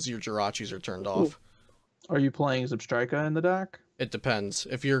limited because your Jirachis are turned off. Are you playing Zubstrika in the deck? It depends.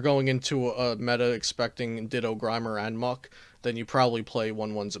 If you're going into a meta expecting Ditto, Grimer, and Muck, then you probably play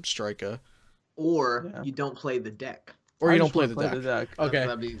 1/1 Zubstrika. Or Yeah. you don't play the deck. Or I you don't just play wouldn't the deck. deck. Okay.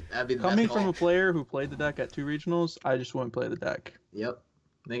 That'd be the Coming best from a call. player who played the deck at 2 regionals, I just wouldn't play the deck. Yep.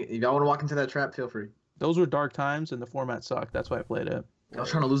 If y'all want to walk into that trap, feel free. Those were dark times and the format sucked. That's why I played it. I was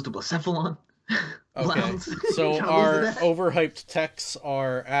trying to lose to Blacephalon. Okay. Clowns. So Trying to lose our to that? overhyped techs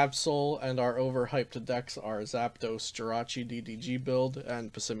are Absol, and our overhyped decks are Zapdos, Jirachi, DDG build,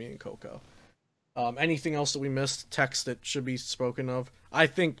 and Passimian Coco. Anything else that we missed? Techs that should be spoken of? I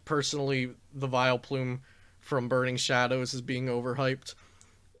think personally the Vileplume from Burning Shadows is being overhyped.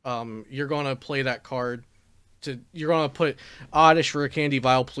 You're gonna play that card you're gonna put Oddish Rare Candy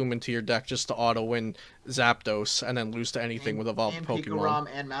Vileplume into your deck just to auto win Zapdos and then lose to anything with evolved and Pokemon. Pikarom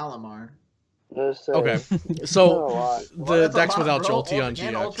and Malamar. Just saying. Okay, It's so not a lot. the that's a decks lot, without bro. Jolteon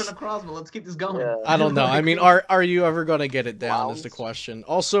And Ultra GX. Necrozma. Let's keep this going. Yeah. I don't know. I mean, are you ever gonna get it down? Is the Clowns. question.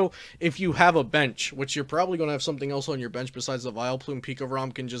 Also, if you have a bench, which you're probably gonna have something else on your bench besides the Vileplume,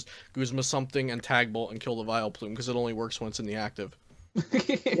 Pikarom can just Guzma something and Tag Bolt and kill the Vileplume because it only works once in the active.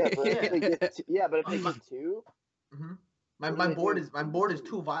 Yeah, but if they get but if they get 2, Mhm. My board is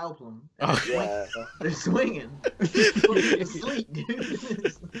 2 Vileplume. Oh. yeah. They're swinging. They're asleep,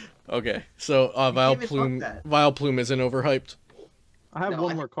 dude. Okay, so can't even fuck Vileplume that. Vileplume isn't overhyped. I have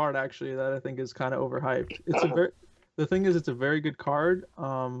one more card actually that I think is kind of overhyped. It's a very the thing is it's a very good card,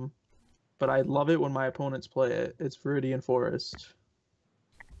 but I love it when my opponents play it. It's Viridian Forest.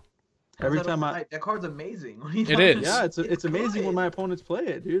 Every time that card's amazing. It is. Yeah, it's amazing when my opponents play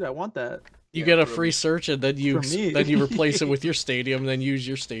it, dude. I want that. You get a free search, and then you replace it with your stadium, then use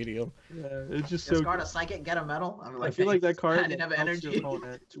your stadium. Yeah, it's just so. Discard a psychic, get a medal. I'm like, I feel like that card I didn't have energy. Your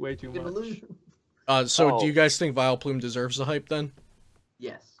opponent way too much. Do you guys think Vileplume deserves the hype then?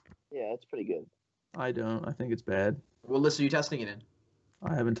 Yes. Yeah, it's pretty good. I don't. I think it's bad. What list are you testing it in?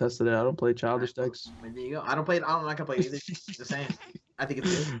 I haven't tested it. I don't play childish decks. There you go. I don't play it. I'm not gonna play it either. It's the same. I think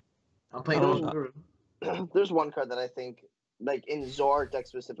it's good. I'm playing. There's one card that I think, like in Zoroark decks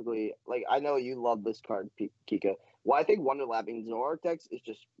specifically, like I know you love this card, Kica. Well, I think Wonderlap in Zoroark decks is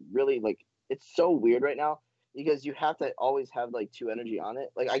just really like it's so weird right now because you have to always have like 2 energy on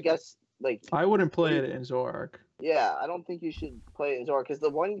it. Like I guess like I wouldn't play it in Zoroark. Yeah, I don't think you should play it in Zoroark because the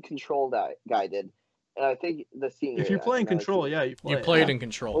one control that guy did, and I think the senior. If you're playing control, yeah, you play. You play it in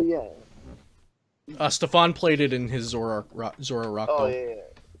control. Oh yeah. Stefan played it in his Zoroark. Oh yeah.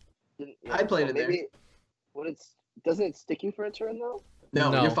 I played it there. Doesn't it sticking for a turn though?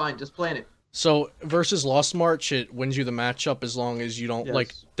 No, you're fine. Just playing it. So versus Lost March, it wins you the matchup as long as you don't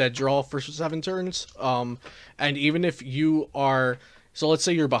like dead draw for 7 turns. And even if you are, so let's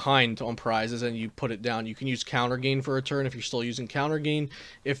say you're behind on prizes and you put it down, you can use counter gain for a turn if you're still using counter gain.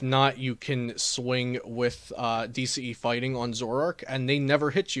 If not, you can swing with DCE fighting on Zoroark, and they never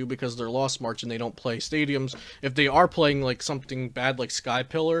hit you because they're Lost March and they don't play stadiums. If they are playing like something bad like Sky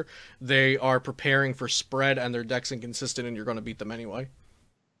Pillar, they are preparing for spread and their deck's inconsistent and you're going to beat them anyway.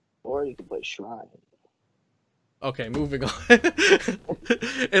 Or you can play Shrine. Okay, moving on.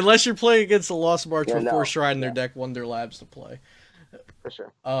 Unless you're playing against the Lost March with 4 Shrine in their deck, Wonder Labs to play. For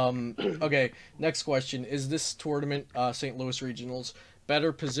sure. Okay, next question. Is this tournament, St. Louis Regionals,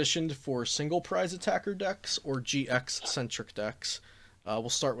 better positioned for single prize attacker decks or GX-centric decks? We'll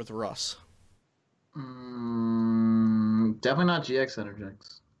start with Russ. Definitely not GX-centric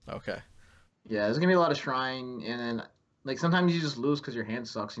decks. Okay. Yeah, there's going to be a lot of Shrine, and then like sometimes you just lose because your hand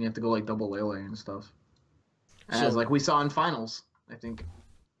sucks and you have to go like double Lele and stuff. As like we saw in finals, I think.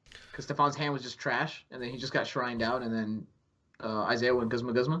 Because Stefan's hand was just trash, and then he just got shrined out, and then Isaiah went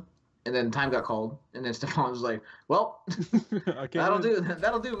Guzma, and then time got called, and then Stefan was like, "Well, that'll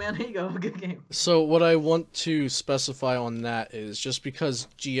do, man. Here you go, good game." So what I want to specify on that is just because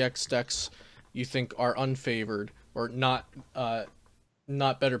GX decks you think are unfavored or not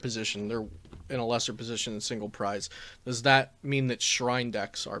better positioned, they're in a lesser position than single prize, does that mean that Shrine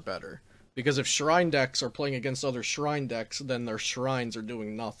decks are better? Because if Shrine decks are playing against other Shrine decks, then their Shrines are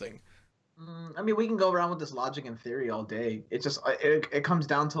doing nothing. I mean, we can go around with this logic and theory all day. It just it comes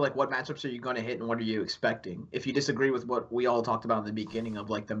down to like what matchups are you going to hit and what are you expecting. If you disagree with what we all talked about in the beginning of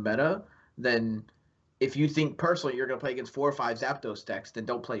like the meta, then if you think personally you're going to play against 4 or 5 Zapdos decks, then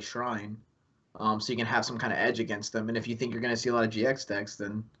don't play Shrine, so you can have some kind of edge against them. And if you think you're going to see a lot of GX decks,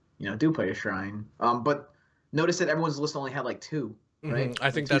 then do play a Shrine. But notice that everyone's list only had like 2, right?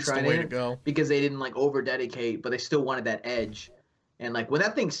 I think that's the way to go. Because they didn't like over dedicate, but they still wanted that edge. And like when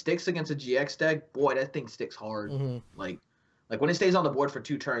that thing sticks against a GX deck, boy, that thing sticks hard. Like when it stays on the board for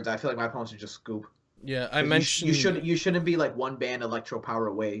 2 turns, I feel like my opponents should just scoop. Yeah, I mentioned you shouldn't be like 1 band electro power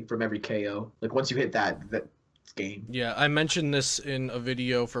away from every KO. Like once you hit that's game. Yeah, I mentioned this in a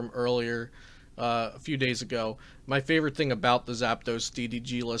video from earlier. A few days ago. My favorite thing about the Zapdos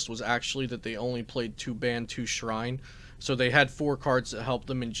DDG list was actually that they only played 2 band, 2 Shrine. So they had 4 cards that helped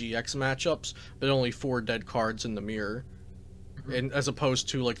them in GX matchups, but only 4 dead cards in the mirror. And as opposed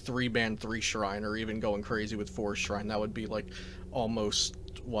to like 3 band, 3 Shrine, or even going crazy with 4 Shrine. That would be like almost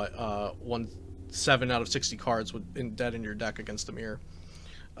what 7 out of 60 cards dead in your deck against the mirror.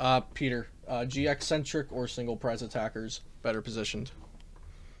 Peter, GX centric or single prize attackers better positioned?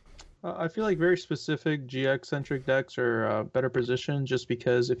 I feel like very specific GX-centric decks are better positioned just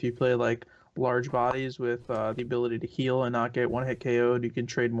because if you play like large bodies with the ability to heal and not get one-hit KO'd, you can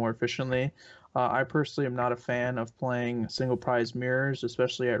trade more efficiently. I personally am not a fan of playing single prize mirrors,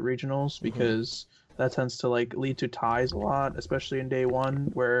 especially at regionals, because that tends to like lead to ties a lot, especially in day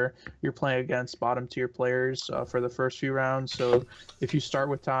 1 where you're playing against bottom tier players for the first few rounds. So if you start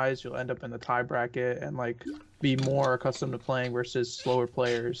with ties, you'll end up in the tie bracket and like be more accustomed to playing versus slower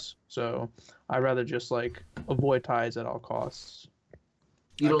players. So I'd rather just like avoid ties at all costs.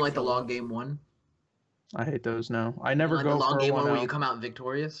 You don't like the long game 1? I hate those. No, I never like go the long for game 1 where out. you come out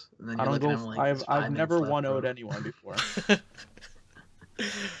victorious. And then I don't go. like, I've never 1-0'd anyone before.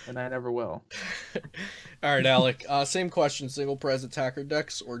 And I never will. All right, Alec. Same question: single prize attacker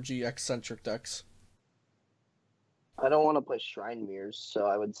decks or GX centric decks? I don't want to play Shrine Mirrors, so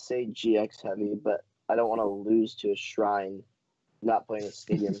I would say GX heavy, but I don't want to lose to a Shrine not playing a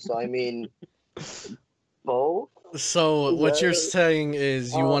Stadium. So, I mean, both? So what you're Yeah. saying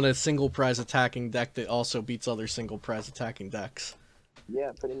is you want a single prize attacking deck that also beats other single prize attacking decks.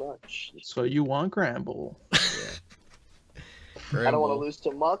 Yeah, pretty much. So you want Gramble? I don't want to lose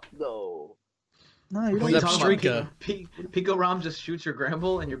to Muck, though. No, you What don't. are you Except talking about? Strika. Pico Rom just shoots your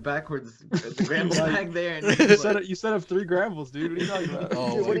Gramble and you're backwards. The Gramble's back there. And You set up 3 Grambles, dude. What are you talking about?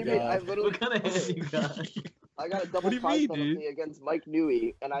 Oh Dude, what my do you mean? God. I literally what kind of hand you got? I got a double What do you prize mean, penalty dude? against Mike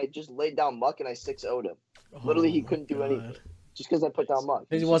Newey, and I just laid down Muck and I 6-0'd him. Oh Literally, he my couldn't do God. anything. Just because I put down Muck.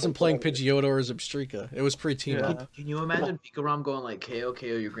 He Just wasn't like, playing whatever. Pidgeotto or Zebstrika. It was pre-team Yeah. up. Can you imagine Pico Rom going like KO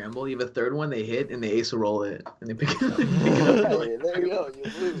your Gramble? You have a third one, they hit, and they ace roll it, and they pick it up. Hey, there you go.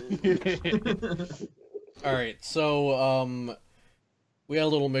 You lose. All right, so we got a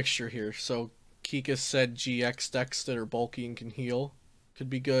little mixture here. So Kica said GX decks that are bulky and can heal could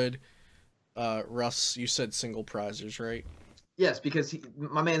be good. Russ, you said single prizers, right? Yes, because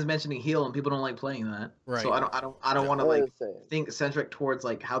my man's mentioning heal, and people don't like playing that. Right. So I don't want to I like was saying. think centric towards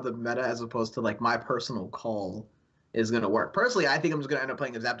like how the meta as opposed to like my personal call is gonna work. Personally, I think I'm just gonna end up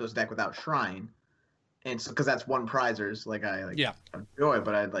playing a Zapdos deck without Shrine, and so because that's one prizers, like I like Yeah. enjoy,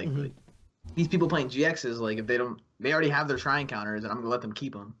 but I'd like, Mhm. like these people playing GXs, like if they already have their Shrine counters, and I'm gonna let them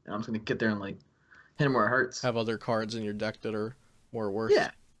keep them, and I'm just gonna get there and like hit them where it hurts. Have other cards in your deck that are more worth.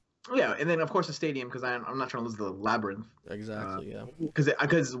 Yeah, and then of course the Stadium because I'm not trying to lose the Labyrinth. Exactly. Yeah.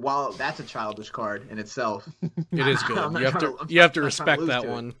 Because while that's a childish card in itself, It is good. I'm not You have trying to I'm you have to not trying respect lose that to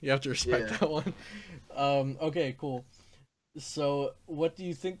it. one. You have to respect Yeah. that one. Okay, cool. So, what do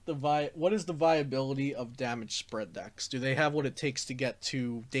you think what is the viability of damage spread decks? Do they have what it takes to get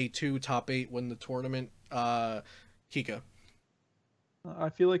to day 2, top 8, win the tournament? Kica. I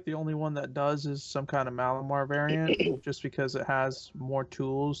feel like the only one that does is some kind of Malamar variant, just because it has more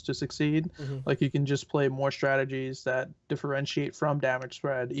tools to succeed. Mhm. Like you can just play more strategies that differentiate from damage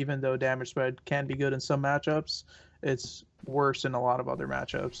spread. Even though damage spread can be good in some matchups, it's worse in a lot of other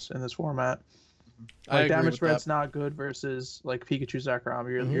matchups in this format. I Like agree damage with spread's that. not good versus like Pikachu Zekrom.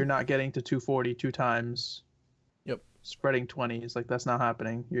 Mhm. You're not getting to 240 2 times. Yep. Spreading 20s, like that's not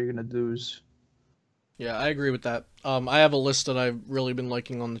happening. You're gonna lose. Yeah, I agree with that. I have a list that I've really been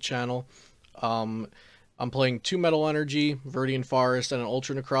liking on the channel. I'm playing 2 Metal Energy, Verdian Forest, and an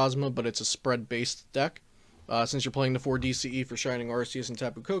Ultra Necrozma, but it's a spread-based deck. Since you're playing the 4 DCE for Shining Arceus and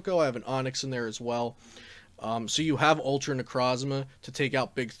Tapu Koko, I have an Onyx in there as well. So you have Ultra Necrozma to take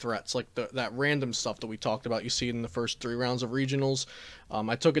out big threats, like that random stuff that we talked about. You see it in the first 3 rounds of regionals.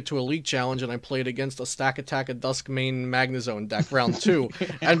 I took it to a league challenge and I played against a Stack Attack a Duskmane Magnezone deck round 2,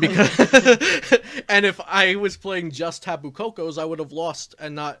 and and if I was playing just Tapu Kokos, I would have lost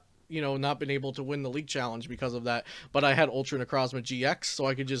and not been able to win the league challenge because of that. But I had Ultra Necrozma GX, so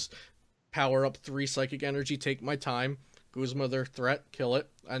I could just power up 3 Psychic Energy, take my time, Guzma their threat, kill it,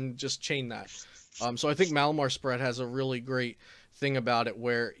 and just chain that. So I think Malamar Spread has a really great thing about it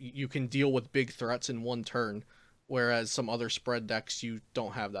where you can deal with big threats in one turn, whereas some other spread decks, you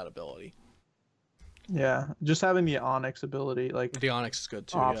don't have that ability. Yeah, just having the Onyx ability, like The Onyx is good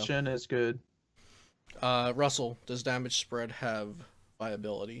too. option, is good. Yeah. Russell, does damage spread have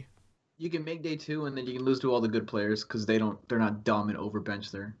viability? You can make day 2 and then you can lose to all the good players because they're not dumb and overbench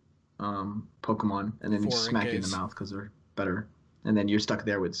their Pokemon, and then you 4 smack you in the Rengays. mouth because they're better, and then you're stuck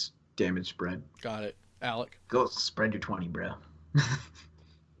there with damage spread. Got it. Alec? Go spread your 20, bro.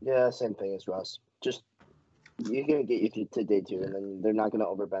 Yeah, same thing as Russ. Just you're gonna get you to day 2, and then they're not gonna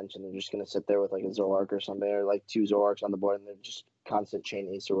overbench, and they're just gonna sit there with like a Zoroark or something, or like 2 Zoroarks on the board, and they're just constant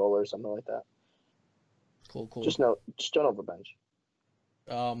chain ace or roller or something like that. Cool. Just don't overbench.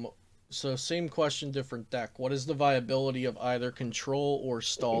 So same question, different deck. What is the viability of either control or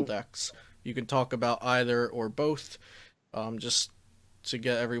stall decks? You can talk about either or both. Just to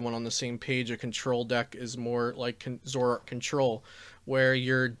get everyone on the same page, a control deck is more like Zoroark Control, where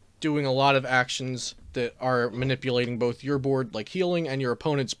you're doing a lot of actions that are manipulating both your board, like healing, and your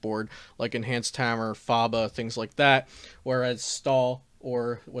opponent's board, like Enhanced Hammer, Faba, things like that. Whereas stall,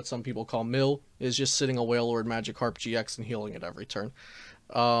 or what some people call mill, is just sitting a Wailord Magikarp GX and healing it every turn.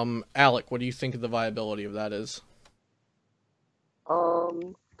 Alec, what do you think of the viability of that is?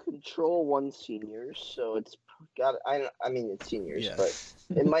 Control 1 seniors, so it's got. I mean it's seniors, Yeah. but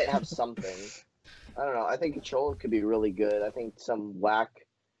it might have something. I don't know. I think control could be really good. I think some whack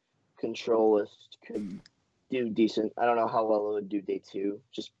controlist could do decent. I don't know how well it would do day 2,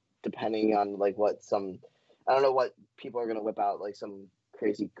 just depending on like what some. I don't know what people are gonna whip out, like some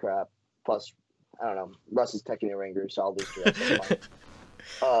crazy crap. Plus, I don't know. Russ is teching a ringer, so I'll lose to Russ. That's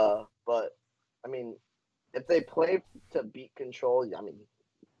fine. But I mean, if they play to beat control, I mean,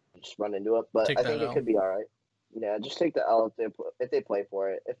 you just run into it. But Take I that think it L. could be all right. Yeah, just take the L if they play for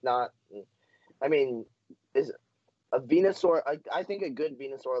it. If not, I mean, is a Venusaur? I think a good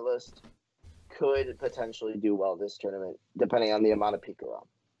Venusaur list could potentially do well this tournament, depending on the amount of Pikarom.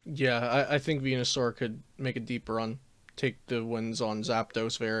 Yeah, I think Venusaur could make a deep run. Take the wins on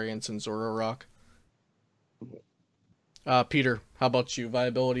Zapdos variants and Zoroark. Peter, how about you?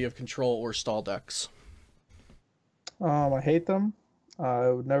 Viability of control or stall decks? I hate them. I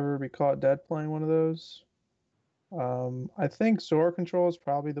would never be caught dead playing one of those. I think Zora Control is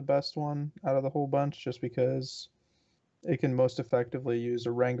probably the best one out of the whole bunch, just because it can most effectively use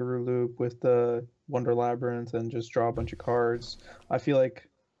a Rangaroo loop with the Wonder Labyrinth and just draw a bunch of cards. I feel like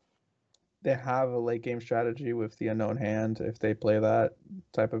they have a late game strategy with the Unknown Hand if they play that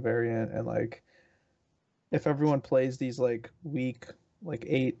type of variant, and like if everyone plays these like weak like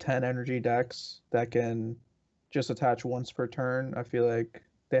 8-10 energy decks that can just attach once per turn, I feel like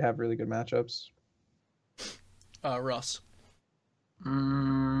they have really good matchups. Russ.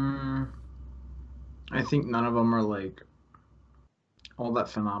 I think none of them are like all that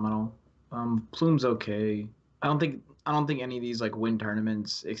phenomenal. Plume's okay. I don't think any of these like win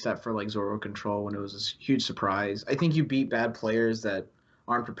tournaments except for like Zoro Control when it was this huge surprise. I think you beat bad players that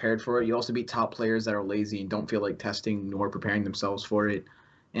aren't prepared for it. You also beat top players that are lazy and don't feel like testing nor preparing themselves for it.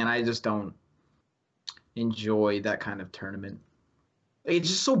 And I just don't enjoy that kind of tournament. It's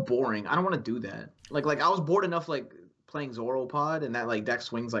just so boring. I don't want to do that. Like I was bored enough like playing Zoropod and that like deck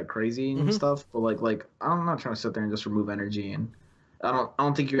swings like crazy and stuff. But like I'm not trying to sit there and just remove energy, and I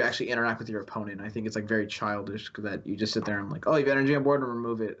don't think you actually interact with your opponent. I think it's like very childish that you just sit there and like, oh, you have energy on board, and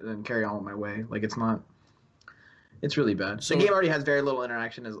remove it and then carry on with my way. Like it's really bad. So the game already has very little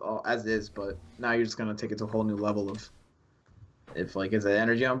interaction as is, but now you're just gonna take it to a whole new level of if like is the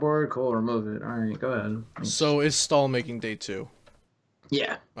energy on board, cool, remove it. All right, go ahead. So is stall making day 2?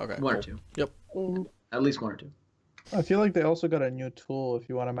 Yeah. Okay. One or two. Yep. At least one or two. I feel like they also got a new tool, if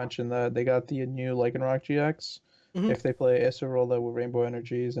you want to mention that. They got the new Lycanroc GX. If they play Acerola with Rainbow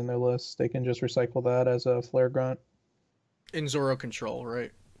Energies in their list, they can just recycle that as a Flare Grunt. In Zoro Control,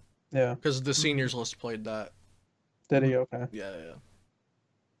 right? Yeah. Because the seniors list played that. Did he? Okay. Yeah.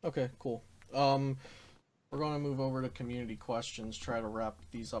 Okay, cool. We're going to move over to community questions, try to wrap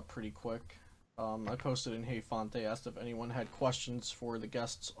these up pretty quick. I posted in Hey Fonte, asked if anyone had questions for the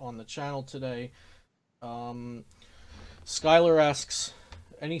guests on the channel today. Skylar asks,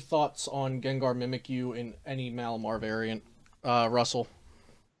 any thoughts on Gengar Mimikyu in any Malamar variant? Russell.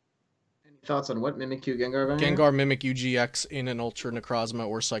 Any thoughts on what Mimikyu Gengar variant? Gengar Mimikyu GX in an Ultra Necrozma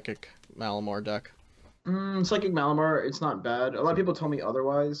or Psychic Malamar deck. Psychic Malamar, it's not bad. A lot of people told me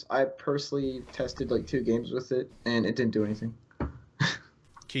otherwise. I personally tested like 2 games with it, and it didn't do anything.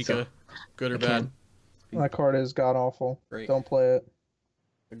 Kica, So, good or bad? That card is god awful. Great. Don't play it.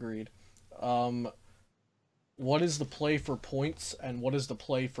 Agreed. What is the play for points and what is the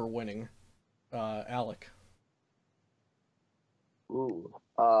play for winning? Alec. Ooh.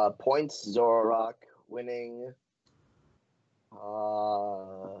 Points, Zoroark. Winning.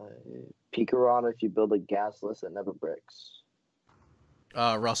 Pikarom if you build a gas list that never breaks.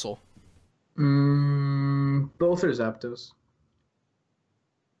 Russell. Both are Zapdos.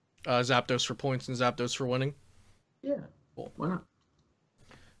 Zapdos for points and Zapdos for winning? Yeah. Cool. Why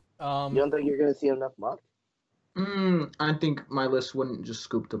not? You don't think you're going to see enough muck? I think my list wouldn't just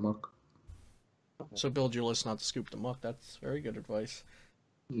scoop the muck. So build your list not to scoop the muck. That's very good advice.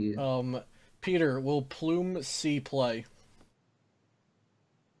 Yeah. Peter, will Plume C play?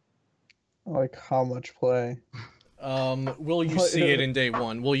 Like, how much play? Will you see it in day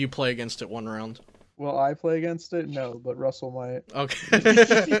 1? Will you play against it 1 round? Will I play against it? No, but Russell might. Okay.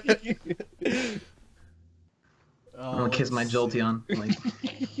 I'm gonna kiss my Jolteon. Like,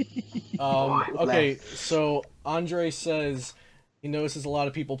 okay, so Andre says he notices a lot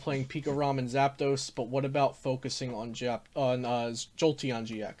of people playing Pikarom and Zapdos, but what about focusing on Jolteon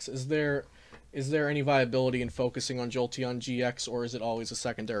GX? Is there any viability in focusing on Jolteon GX, or is it always a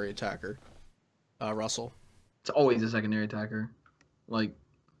secondary attacker? Russell. it's always a secondary attacker. Like,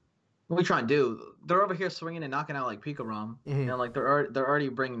 what we trying to do? They're over here swinging and knocking out like Pikarom, and like they're already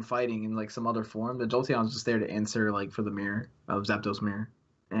bringing fighting in like some other form. The Jolteon's just there to answer like for the mirror of Zapdos mirror,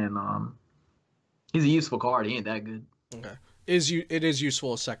 and he's a useful card. He ain't that good. Okay. It is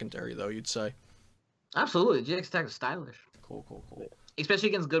useful as secondary though, you'd say. Absolutely, GX attack is stylish. Cool. Especially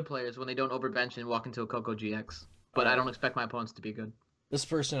against good players when they don't overbench and walk into a Coco GX. But I don't expect my opponents to be good. This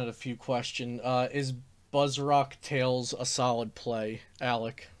person had a few questions. Is Buzzrock Tails a solid play,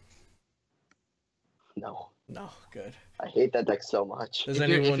 Alec? No. No, good. I hate that deck so much. Does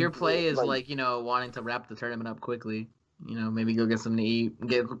If your play is like- like, you know, wanting to wrap the tournament up quickly, you know, maybe go get something to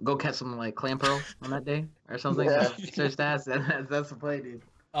eat, go catch some like clam pearl on that day or something. Yeah. Search that's the play, dude.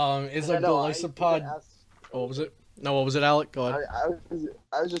 Is I a know, I Golisopod... even asked- What was it? No, what was it, Alec? Go ahead.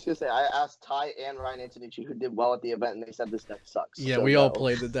 I was just gonna say I asked Ty and Ryan Antonucci who did well at the event, and they said this deck sucks. Yeah, so we all no.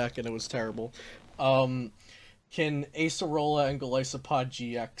 played the deck and it was terrible. Can Acerola and Golisopod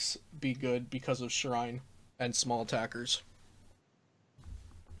GX be good because of Shrine and small attackers?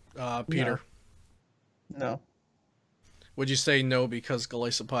 Peter, No. would you say no because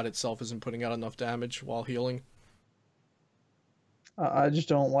Golisopod itself isn't putting out enough damage while healing? I just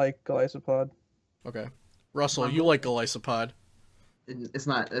don't like Golisopod. Okay. Russell, you like Golisopod. It's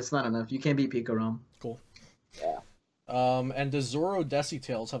not enough. You can't beat Pico Rom. Cool. Yeah. And does Zoro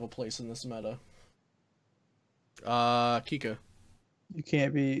Decitails have a place in this meta? Kica. You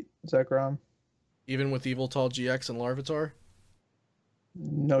can't beat Zekrom. Even with Eviltal GX and Larvitar?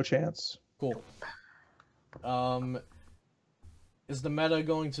 No chance. Cool. Is the meta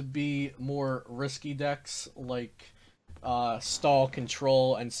going to be more risky decks like Stall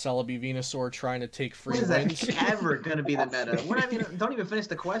Control and Celebi Venusaur trying to take free When is wins? that ever gonna be the meta? We're not even, don't even finish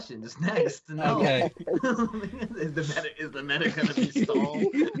the question. Just next. No. Okay. Is the meta gonna be stalled?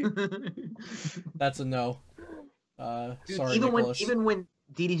 That's a no. Dude, Sorry, even Nicholas. when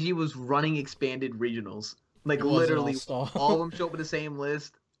DDG was running expanded regionals, like It wasn't literally all Stall. all of them show up with the same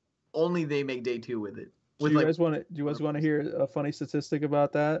list. Only they make day 2 with it. Do With you like, guys want to hear a funny statistic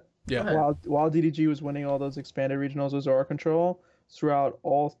about that? Yeah. Right. While DDG was winning all those expanded regionals with Zora Control, throughout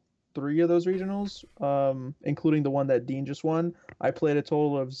all 3 of those regionals, including the one that Dean just won, I played a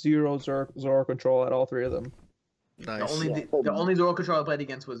total of 0 Zora Control at all 3 of them. Nice. the only Zoro control I played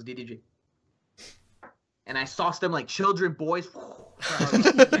against was DDG. And I sauced them like children, boys. All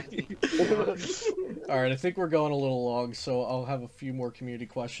right, I think we're going a little long, so I'll have a few more community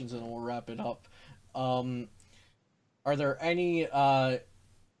questions and we'll wrap it up. Are there any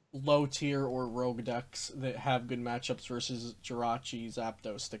low tier or rogue decks that have good matchups versus Jirachi,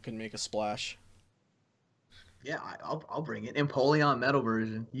 Zapdos that can make a splash? Yeah, I'll bring it. Empoleon Metal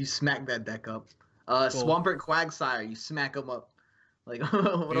version. You smack that deck up. Swampert Quagsire. You smack them up. Like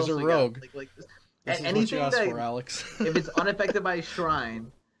what These else are we rogue. got? Like This is what you anything asked that for, Alex. if it's unaffected by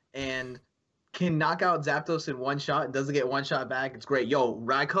Shrine and can knock out Zapdos in one shot and doesn't get one shot back, it's great. Yo,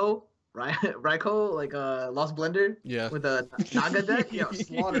 Raikou, like Lost Blender Yeah. with a Naga deck, yo,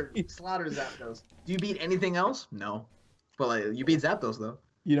 slaughter Zapdos. Do you beat anything else? No, but like you beat Zapdos though.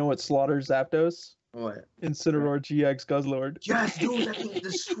 You know what slaughters Zapdos? What? Incineroar GX Guzzlord. Yes, dude, that thing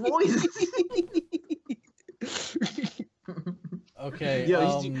destroys. Okay.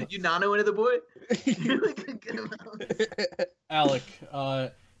 Yo, you nano into the boy? Get him out. Alec,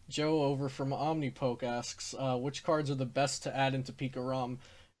 Joe over from Omnipoke asks, which cards are the best to add into Pika ROM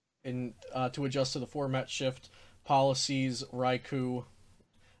to adjust to the format shift? Policies, Raikou,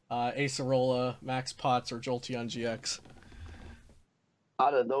 Acerola, Max Potts, or Jolteon GX?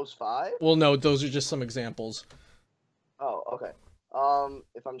 Out of those 5? Well, no, those are just some examples. Oh, okay.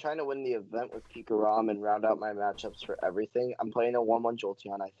 If I'm trying to win the event with Pika Rom and round out my matchups for everything, I'm playing a 1/1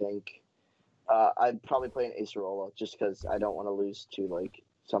 Jolteon, I think. I'd probably play an Acerola just because I don't want to lose to like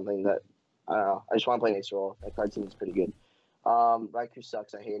something that I don't know. I just want to play an Acerola. That card seems pretty good. Raikou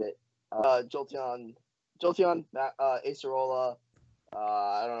sucks. I hate it. Jolteon, Acerola.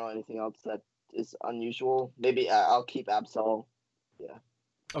 I don't know anything else that is unusual. Maybe I'll keep Absol. Yeah.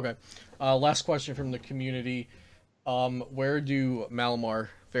 Okay. Last question from the community. Where do Malamar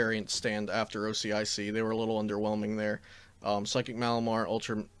variants stand after OCIC? They were a little underwhelming there. Psychic Malamar,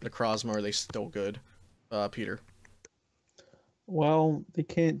 Ultra Necrozma, are they still good? Peter. Well, they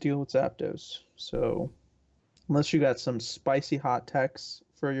can't deal with Zapdos, so unless you got some spicy hot techs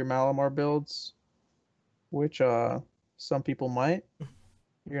for your Malamar builds, which some people might,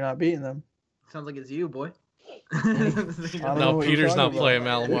 you're not beating them. Sounds like it's you, boy. don't know No, what you're Peter's not talking playing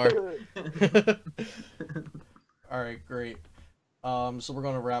about. Malamar. All right, great. So we're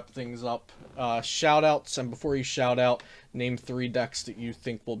going to wrap things up. Shout outs, and before you shout out, name 3 decks that you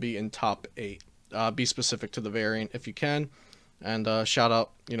think will be in top 8. Be specific to the variant if you can, and shout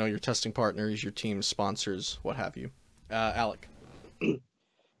out, your testing partners, your team sponsors, what have you. Alec.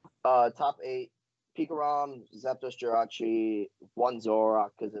 Top 8: Pika Rom, Zapdos, Jirachi, 1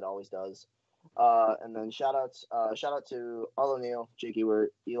 Zoroark because it always does. And then shout out to Arlo Neal, Jake Ewert,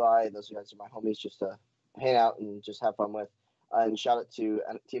 Eli. Those guys are my homies just to hang out and just have fun with. And shout out to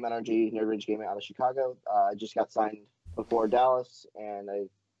Team NRG, Nerd Ridge Gaming out of Chicago. I just got signed before Dallas, and I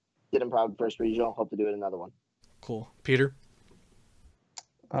did improv first regional. Hope to do it another one. Cool. Peter?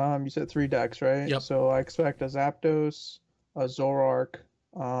 You said 3 decks, right? Yep. So I expect a Zapdos, a Zoroark,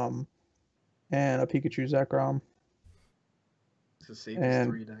 and a Pikachu Zekrom. It's the safest And-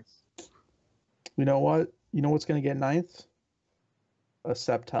 3 decks. You know what? You know what's gonna get 9th? A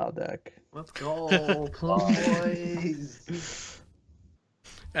Sceptile deck. Let's go, boys.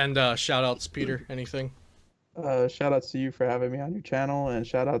 And shout outs, Peter. Anything? Shout outs to you for having me on your channel, and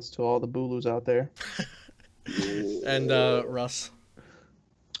shout outs to all the Boolus out there. And Russ.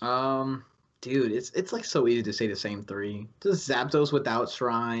 Dude, it's like so easy to say the same 3. Just Zapdos without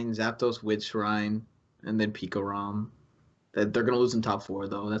Shrine, Zapdos with Shrine, and then Pikarom. They're gonna lose in top 4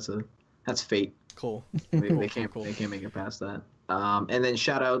 though. That's fate. Cool. They can't cool. they can't make it past that. And then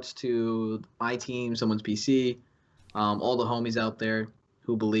shout outs to my team, someone's PC, all the homies out there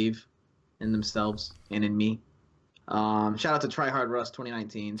who believe in themselves and in me. Shout out to Try Hard Rust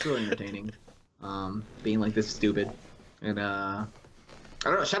 2019. It's really entertaining. Being like this stupid. And I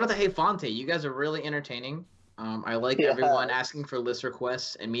don't know, shout out to Hey Fonte. You guys are really entertaining. I like everyone asking for list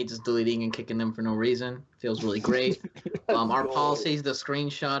requests and me just deleting and kicking them for no reason. Feels really great. Our policy is to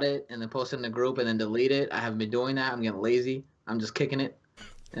screenshot it and then post it in the group and then delete it. I haven't been doing that. I'm getting lazy. I'm just kicking it.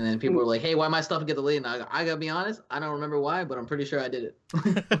 And then people are like, hey, why my stuff get deleted? And I gotta be honest, I don't remember why, but I'm pretty sure I did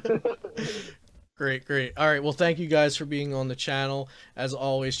it. Great. All right, well, thank you guys for being on the channel. As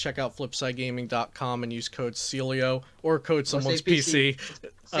always, check out flipsidegaming.com and use code Celio or code someone's PC.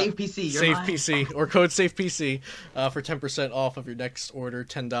 Save PC. Save PC or code Save PC for 10% off of your next order,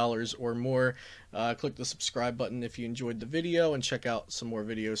 $10 or more. Click the subscribe button if you enjoyed the video and check out some more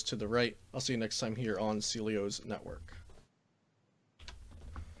videos to the right. I'll see you next time here on Celio's Network.